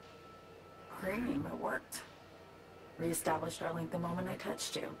 Great, it worked. Reestablished our link the moment I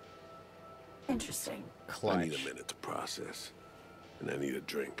touched you. Interesting. Clutch. I need a minute to process. And I need a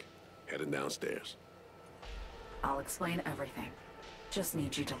drink. Heading downstairs. I'll explain everything. Just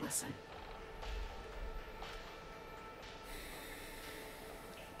need you to listen.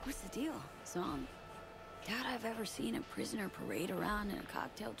 What's the deal, Song? Doubt I've ever seen a prisoner parade around in a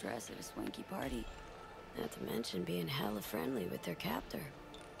cocktail dress at a swanky party. Not to mention being hella friendly with their captor.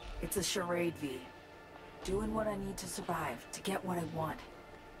 It's a charade, V. Doing what I need to survive, to get what I want.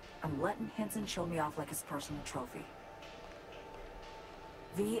 I'm letting Hansen show me off like his personal trophy.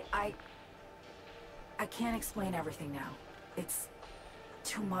 V, I can't explain everything now. It's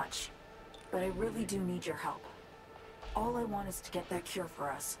too much. But I really do need your help. All I want is to get that cure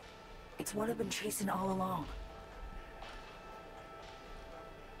for us. It's what I've been chasing all along.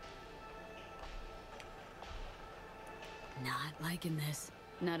 Not liking this.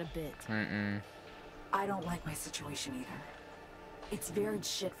 Not a bit. Mm-mm. I don't like my situation either. It's varied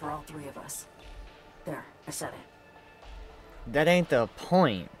shit for all three of us. There, I said it. That ain't the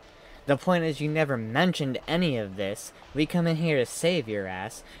point. The point is you never mentioned any of this. We come in here to save your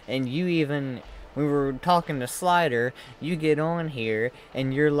ass, and you even, we were talking to Slider, you get on here,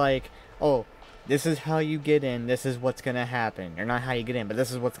 and you're like, oh, this is how you get in, this is what's gonna happen. Or not how you get in, but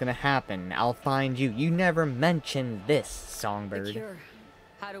this is what's gonna happen. I'll find you. You never mentioned this, Songbird. The cure.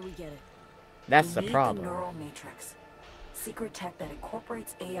 How do we get it? That's We the need problem. The neural matrix. Secret tech that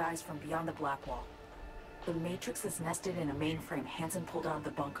incorporates AIs from beyond the black wall. The matrix is nested in a mainframe Hansen pulled out of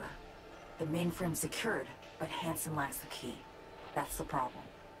the bunker. The mainframe's secured, but Hansen lacks the key. That's the problem.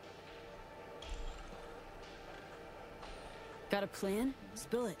 Got a plan?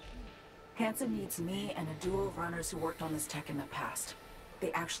 Spill it. Hansen needs me and a duo of runners who worked on this tech in the past.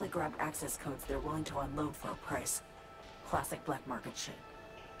 They actually grabbed access codes they're willing to unload for a price. Classic black market shit.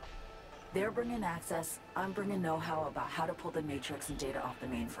 They're bringing access, I'm bringing know-how about how to pull the matrix and data off the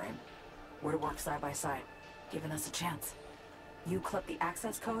mainframe. We're to work side by side, giving us a chance. You collect the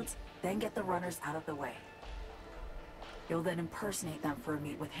access codes, then get the runners out of the way. You'll then impersonate them for a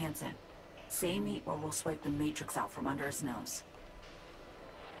meet with Hansen. Same meet where we'll swipe the matrix out from under his nose.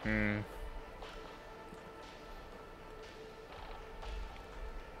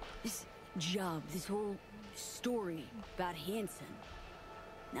 This job, this whole story about Hansen.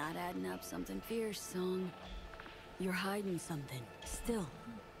 Not adding up something fierce, Song. You're hiding something, still.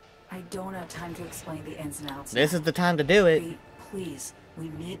 I don't have time to explain the ins and outs. This is the time to do it. Wait, please, we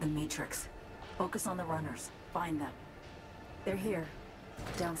need the matrix. Focus on the runners. Find them. They're here.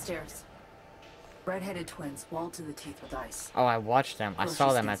 Downstairs. Red-headed twins, walled to the teeth with ice. Oh, I watched them. I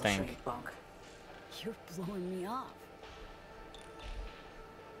saw them, I think. Shade bunk. You're blowing me off.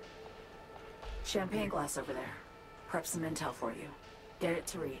 Champagne glass over there. Prep some intel for you. Get it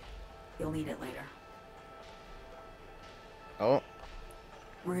to read. You'll need it later. Oh.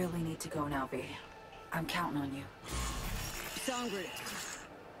 Really need to go now, V. I'm counting on you. Songbird.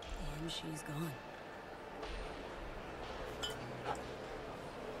 And she's gone.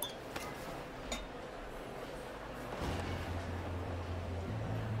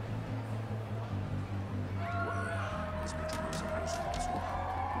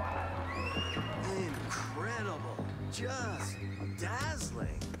 Incredible. Just dazzling.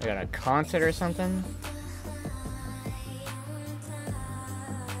 We got a concert or something?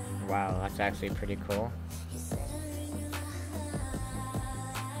 Wow, that's actually pretty cool.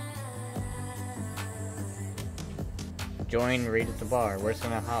 Join Reed at the bar. We're just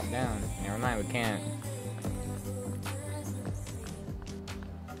gonna hop down. Never mind, we can't.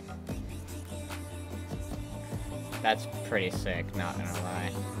 That's pretty sick, not gonna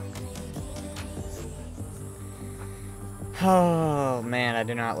lie. Oh man, I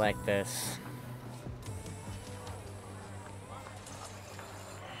do not like this.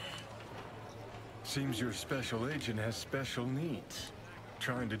 Seems your special agent has special needs.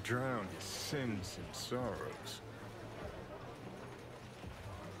 Trying to drown his sins and sorrows.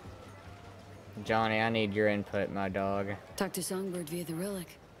 Johnny, I need your input, my dog. Talk to Songbird via the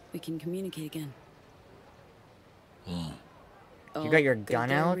relic. We can communicate again. You got your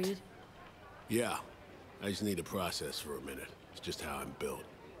gun out? Reed? Yeah. I just need to process for a minute. It's just how I'm built.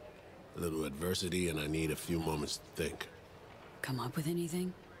 A little adversity and I need a few moments to think. Come up with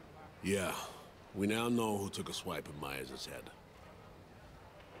anything? Yeah. We now know who took a swipe at Myers' head.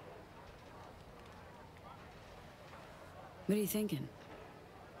 What are you thinking?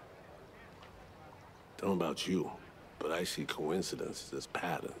 Don't know about you, but I see coincidences as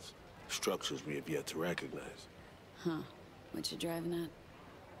patterns. Structures we have yet to recognize. Huh. What you driving at?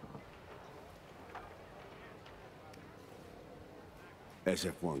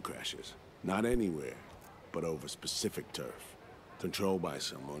 SF-1 crashes. Not anywhere, but over specific turf. Controlled by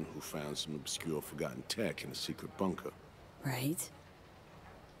someone who found some obscure forgotten tech in a secret bunker. Right.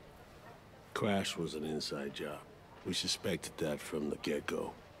 Crash was an inside job. We suspected that from the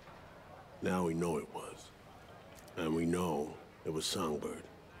get-go. Now we know it was. And we know it was Songbird.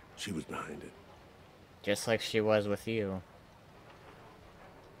 She was behind it. Just like she was with you.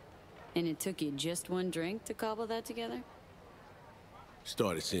 And it took you just one drink to cobble that together?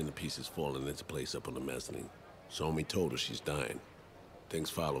 Started seeing the pieces falling into place up on the mezzanine. Somi told her she's dying. Things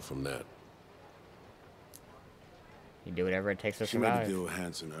follow from that. You do whatever it takes to She made a survive. deal with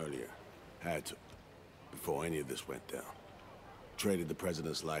Hansen earlier. Had to. Before any of this went down. Traded the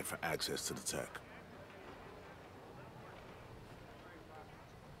President's life for access to the tech.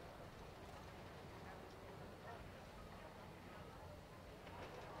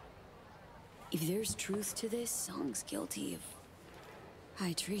 If there's truth to this, Song's guilty of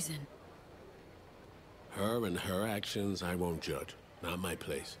high treason. Her and her actions, I won't judge. Not my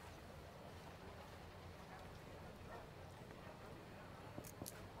place.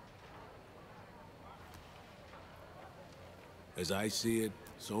 As I see it,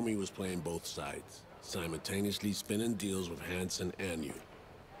 Somi was playing both sides, simultaneously spinning deals with Hansen and you.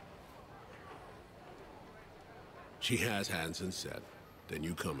 She has Hansen set, then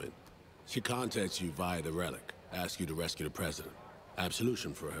you come in. She contacts you via the relic, asks you to rescue the President.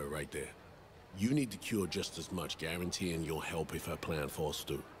 Absolution for her right there. You need to cure just as much, guaranteeing you'll help if her plan falls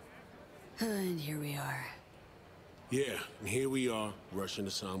through. And here we are. Yeah, and here we are, rushing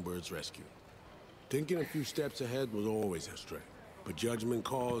the Songbird's rescue. Thinking a few steps ahead was always her strength. But judgment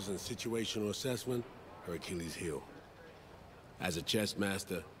calls and situational assessment, her Achilles heel. As a chess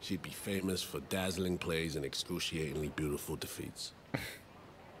master, she'd be famous for dazzling plays and excruciatingly beautiful defeats.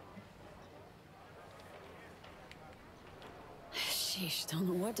 Sheesh, don't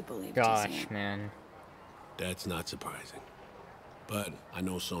know what to believe. Gosh, man. That's not surprising. But I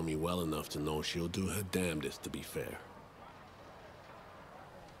know Somi well enough to know she'll do her damnedest to be fair.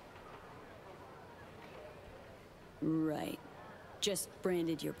 Right. Just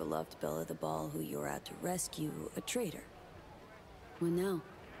branded your beloved Bella the Ball, who you're out to rescue, a traitor. What now?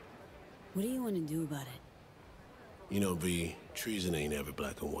 What do you want to do about it? You know, V, treason ain't ever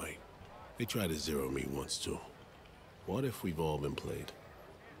black and white. They tried to zero me once too. What if we've all been played?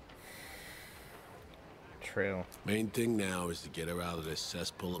 True. Main thing now is to get her out of this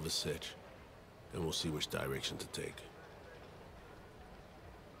cesspool of a sitch, and we'll see which direction to take.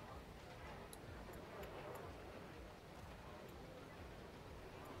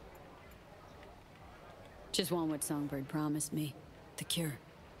 Just want what Songbird promised me. The cure.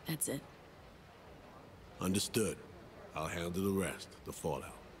 That's it. Understood. I'll handle the rest, the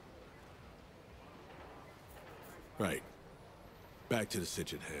fallout. Right. Back to the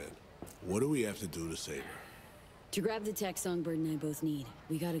sitch at hand. What do we have to do to save her? To grab the tech Songbird and I both need,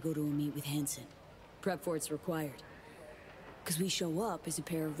 we gotta go to a meet with Hansen. Prep for it's required. Because we show up as a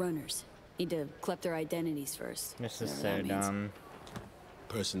pair of runners. Need to collect their identities first. This is so dumb.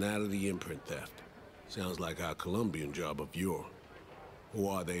 Personality imprint theft. Sounds like our Colombian job of yore. Who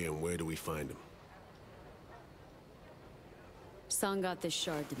are they and where do we find them? Song got this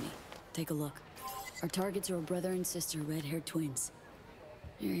shard to me. Take a look. Our targets are a brother and sister, red-haired twins.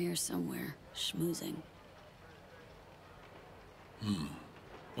 You're here somewhere, schmoozing.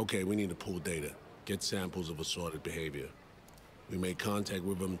 Okay, we need to pull data. Get samples of assorted behavior. We make contact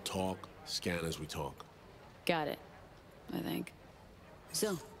with them, talk, scan as we talk. Got it, I think.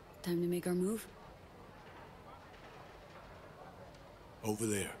 So, time to make our move? Over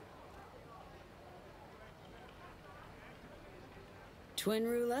there. Twin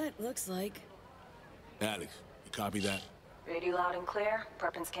roulette, looks like. Alex, you copy that? Read you loud and clear.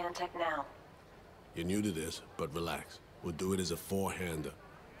 Prep and scan tech now. You're new to this, but relax. We'll do it as a four-hander.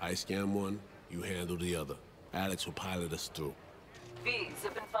 I scan one, you handle the other. Alex will pilot us through. V,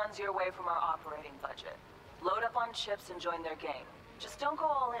 zipping funds your way from our operating budget. Load up on chips and join their gang. Just don't go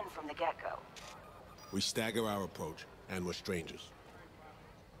all in from the get-go. We stagger our approach, and we're strangers.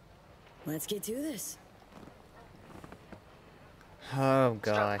 Let's get to this. Oh,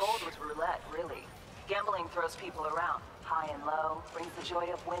 Struck gosh. gold with roulette, really. Gambling throws people around, high and low, brings the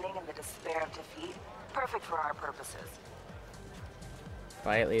joy of winning and the despair of defeat. Perfect for our purposes.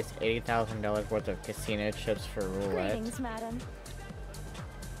 Buy at least $80,000 worth of casino chips for roulette. Greetings, madam.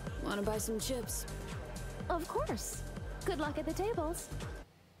 Wanna buy some chips? Of course. Good luck at the tables.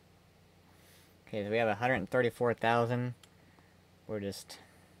 Okay, so we have 134,000. We're just...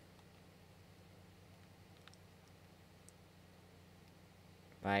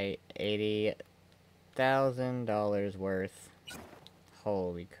 Buy $80,000 worth.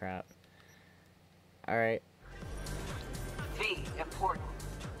 Holy crap. Alright. V, important.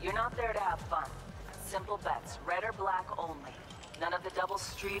 You're not there to have fun. Simple bets, red or black only. None of the double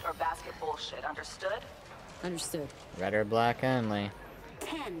street or basket bullshit, understood? Understood. Red or black only.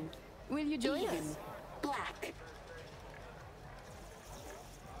 10. Will you join us? Black.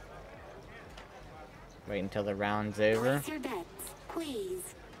 Wait until the round's over. Place your bets, please.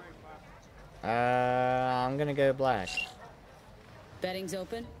 I'm gonna go black. Betting's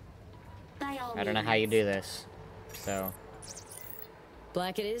open? By all I don't know how you do this. So...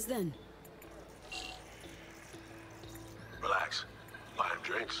 Black it is, then. Relax. Buy him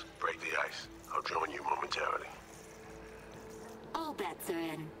drinks, break the ice. I'll join you momentarily. All bets are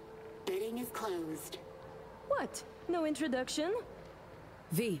in. Bidding is closed. What? No introduction?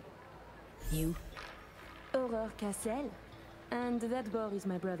 V. You? Aurore Cassel. And that boy is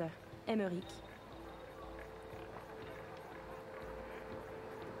my brother, Emmerich.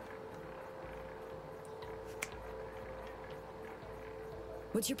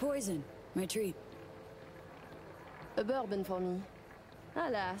 What's your poison? My treat. A bourbon for me.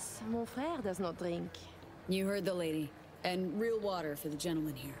 Alas, mon frère does not drink. You heard the lady. And real water for the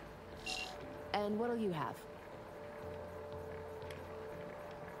gentleman here. And what'll you have?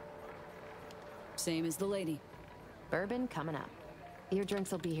 Same as the lady. Bourbon coming up. Your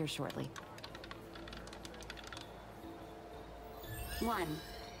drinks will be here shortly. 1.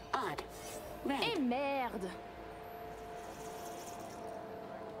 Odd. Red. Eh merde!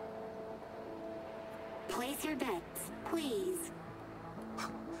 Place your bets, please.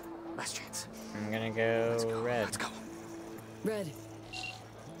 Last chance. I'm gonna go red. Let's go. Red.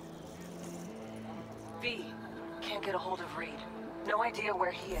 V. Can't get a hold of Reed. No idea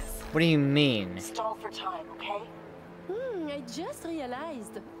where he is. What do you mean? Stall for time, okay? I just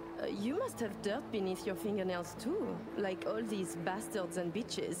realized. You must have dirt beneath your fingernails too. Like all these bastards and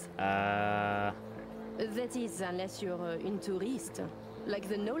bitches. That is, unless you're une touriste. Like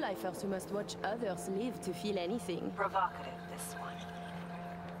the no-lifers who must watch others live to feel anything. Provocative, this one.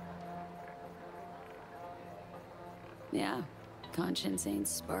 Yeah. Conscience ain't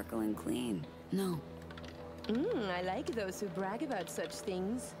sparkling clean. No. I like those who brag about such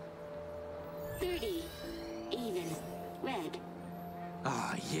things. 30. Even. Red.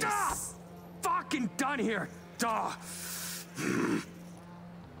 Ah, yes. Fucking done here. Duh.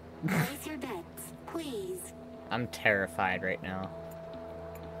 Place your bets, please. I'm terrified right now.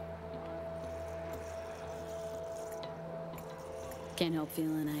 Can't help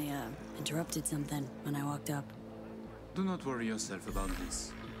feeling I interrupted something when I walked up. Do not worry yourself about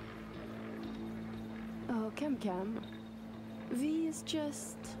this. Oh, come. V is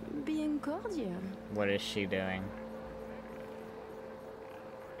just being cordial. What is she doing?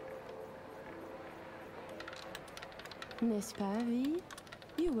 N'est-ce pas, V?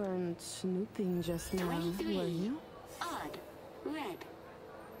 You weren't snooping just now, 23. were you? Odd. Red.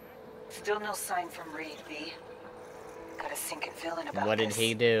 Still no sign from Reed, V. Got a sinking feeling about What did this.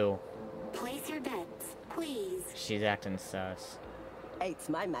 he do? Place your bets, please. She's acting sus. 8's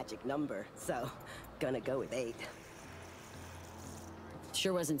my magic number, so gonna go with 8.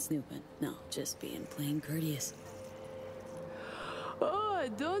 Sure wasn't snooping. No, just being plain courteous. Oh,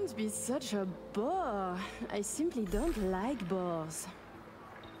 don't be such a bore. I simply don't like bores.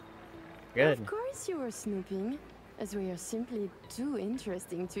 Good. Of course you were snooping, as we are simply too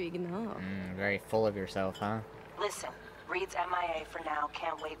interesting to ignore. Very full of yourself, huh? Listen, Reed's MIA for now.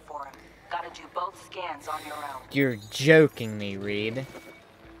 Can't wait for him. Gotta do both scans on your own. You're joking me, Reed.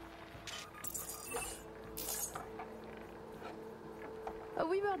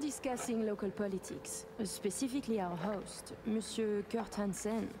 We were discussing local politics, specifically our host, Monsieur Kurt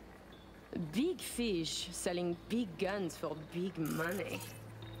Hansen. Big fish selling big guns for big money.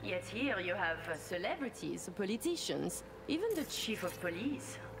 Yet here you have celebrities, politicians, even the chief of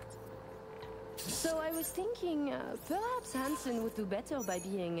police. So I was thinking, perhaps Hansen would do better by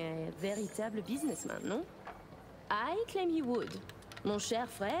being a véritable businessman, no? I claim he would. Mon cher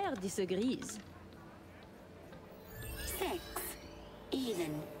frère disagrees. 6.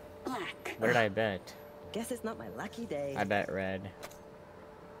 Even. Black. What did I bet? Guess it's not my lucky day. I bet red.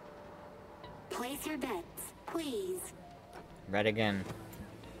 Place your bets, please. Red again.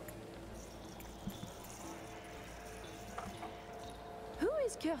 Who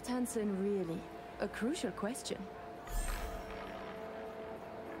is Kurt Hansen really? A crucial question.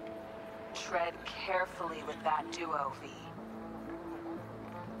 Tread carefully with that duo, V.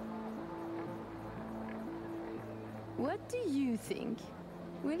 What do you think?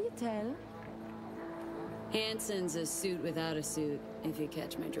 Will you tell? Hansen's a suit without a suit, if you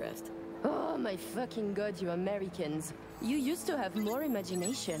catch my drift. Oh my fucking god, you Americans. You used to have more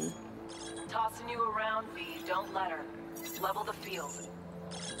imagination. Tossing you around, V. Don't let her. Level the field.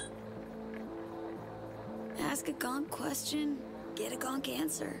 Ask a gonk question, get a gonk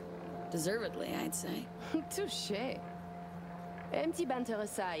answer. Deservedly, I'd say. Touché. Empty banter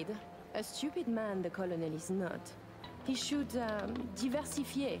aside, a stupid man the colonel is not. He should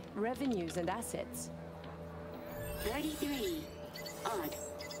diversify revenues and assets. 33. Odd.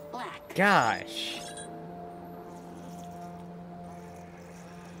 Black. Gosh.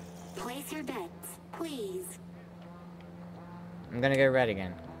 Place your bets, please. I'm gonna go red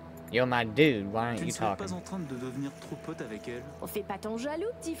again. Yo, my dude, why aren't you talking? pas en train de devenir trop pote avec elle? On fait pas ton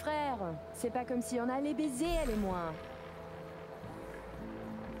jaloux, petit frère. C'est pas comme si on allait baiser, elle et moi.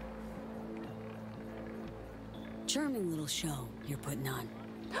 Charming little show you're putting on.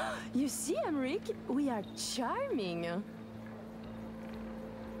 You see, Emmerich, we are charming.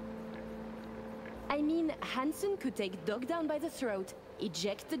 I mean, Hansen could take Dogtown by the throat,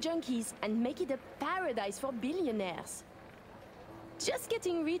 eject the junkies, and make it a paradise for billionaires. Just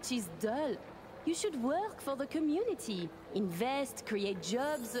getting rich is dull. You should work for the community. Invest, create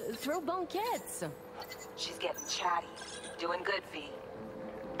jobs, throw banquets. She's getting chatty. Doing good, V.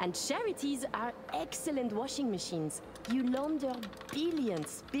 And charities are excellent washing machines. You launder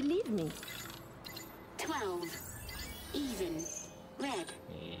billions, believe me. 12. Even. Red.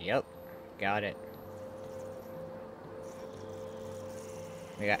 Yep. Got it.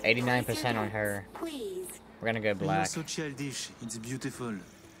 We got 89% on her. Please. We're gonna go black. You're so childish. It's beautiful.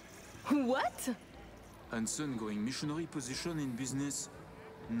 What? Hanson going missionary position in business?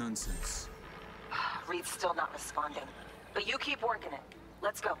 Nonsense. Reed's still not responding. But you keep working it.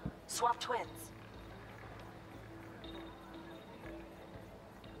 Let's go. Swap twins.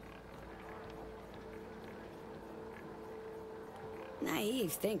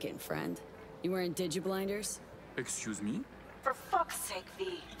 Naive thinking, friend. You wearing digiblinders? Excuse me? For fuck's sake,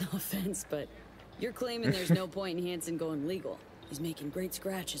 V. No offense, but you're claiming there's no point in Hanson going legal. He's making great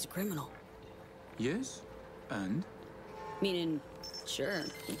scratch as a criminal. Yes? And? Meaning, sure,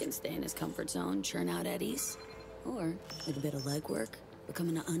 he can stay in his comfort zone, churn out eddies. Or, with a bit of legwork, become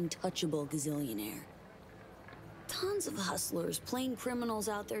an untouchable gazillionaire. Tons of hustlers, plain criminals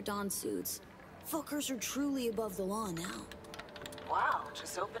out there don suits. Fuckers are truly above the law now. Wow,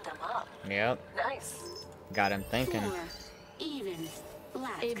 just opened him up. Yep. Nice. Got him thinking. 4. Even.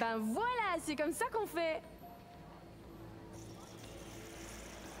 Black. Eh ben voilà, c'est comme ça qu'on fait.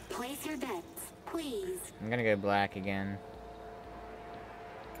 Place your bets, please. I'm gonna go black again.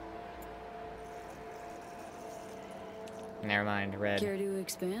 Never mind, red. Care to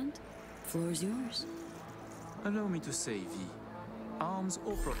expand? Floor's yours. Allow me to say, V. Arms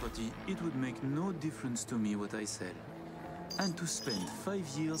or property, it would make no difference to me what I said. And to spend 5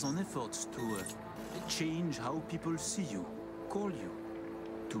 years on efforts to change how people see you, call you.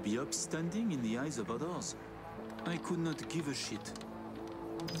 To be upstanding in the eyes of others, I could not give a shit.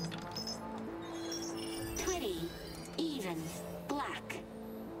 20. Even. Black.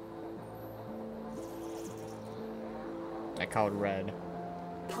 I called red.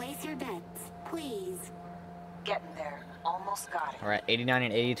 Place your bets, please. Getting there. Almost got it. We're at 89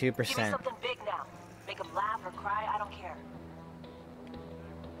 and 82%. Give me something big now. Make him laugh or cry, I don't care.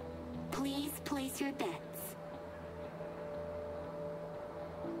 Please place your bets.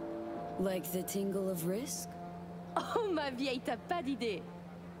 Like the tingle of risk? Oh, ma vieille, t'as pas d'idée.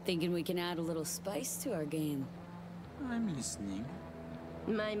 Thinking we can add a little spice to our game. I'm listening.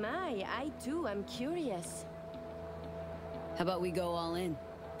 My, I too am curious. How about we go all in?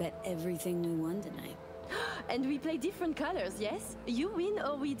 Bet everything we won tonight. And we play different colors, yes? You win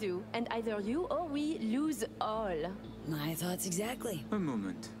or we do, and either you or we lose all. My thoughts exactly. A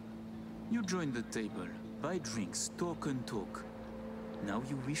moment. You join the table, buy drinks, talk and talk. Now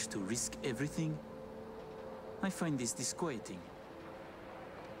you wish to risk everything? I find this disquieting.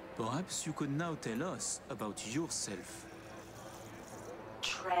 Perhaps you could now tell us about yourself.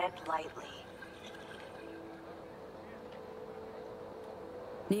 Tread lightly.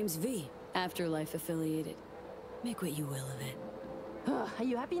 Name's V, Afterlife affiliated. Make what you will of it. Oh, are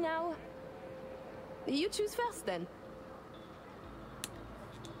you happy now? You choose first then.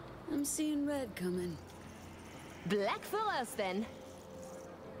 I'm seeing red coming. Black for us then.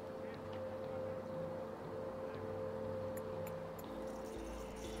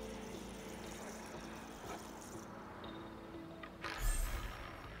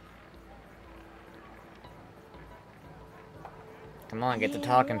 Come on, get to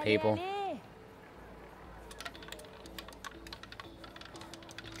talking, people.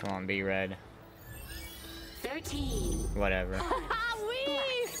 Come on, be red. 13. Whatever.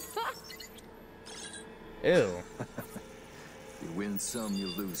 Ew. You win some, you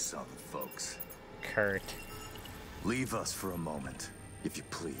lose some, folks. Kurt. Leave us for a moment, if you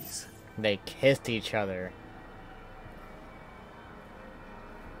please. They kissed each other.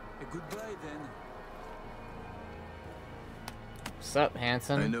 Goodbye then. Sup,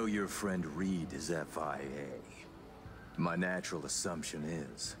 Hanson? I know your friend Reed is FIA. My natural assumption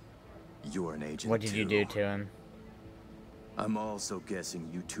is you're an agent. What did you do to him? I'm also guessing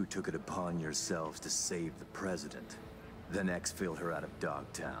you two took it upon yourselves to save the president, then exfil her out of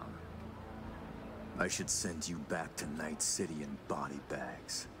Dogtown. I should send you back to Night City in body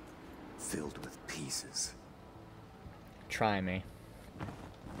bags, filled with pieces. Try me.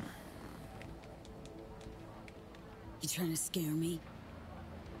 You trying to scare me?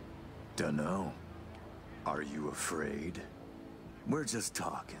 Dunno. Are you afraid? We're just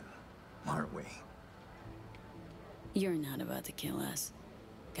talking, aren't we? You're not about to kill us.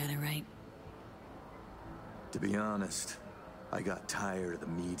 Got it right? To be honest, I got tired of the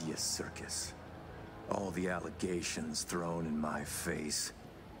media circus. All the allegations thrown in my face,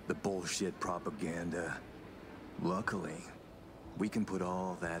 the bullshit propaganda. Luckily, we can put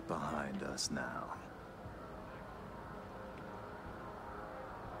all that behind us now.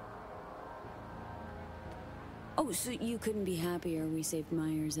 Oh, so you couldn't be happier we saved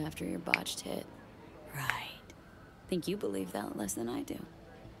Myers after your botched hit. Right. Think you believe that less than I do.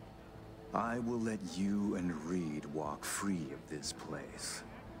 I will let you and Reed walk free of this place.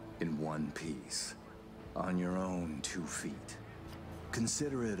 In one piece. On your own 2 feet.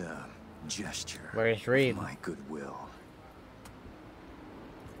 Consider it a gesture. Where's Reed? Of my goodwill.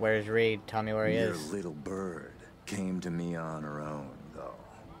 Where's Reed? Tell me where he is. Your little bird came to me on her own, though.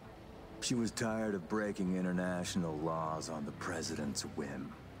 She was tired of breaking international laws on the President's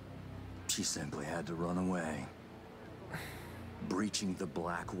whim. She simply had to run away. Breaching the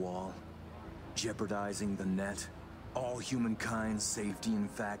Black Wall, jeopardizing the net, all humankind's safety, in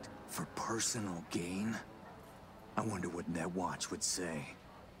fact, for personal gain. I wonder what Netwatch would say.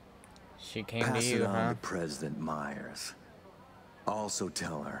 She came Pass to you, it on huh? to President Myers. Also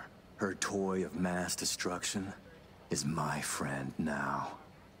tell her, her toy of mass destruction is my friend now.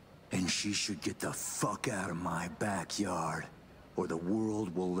 And she should get the fuck out of my backyard, or the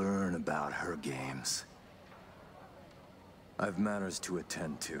world will learn about her games. I've matters to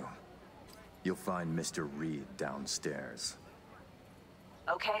attend to. You'll find Mr. Reed downstairs.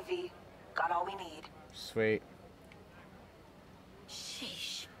 Okay, V. Got all we need. Sweet.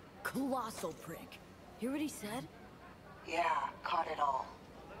 Sheesh. Colossal prick. Hear what he said? Yeah, caught it all.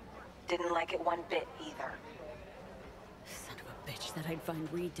 Didn't like it one bit either. Son of a bitch said I'd find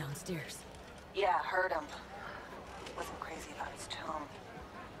Reed downstairs. Yeah, heard him. Wasn't crazy about his tone.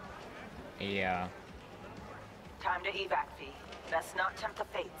 Yeah. Time to evac, V. Best not tempt the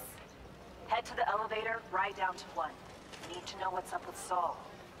fates. Head to the elevator, ride down to 1. Need to know what's up with Saul.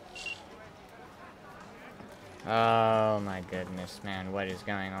 Oh my goodness, man. What is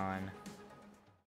going on?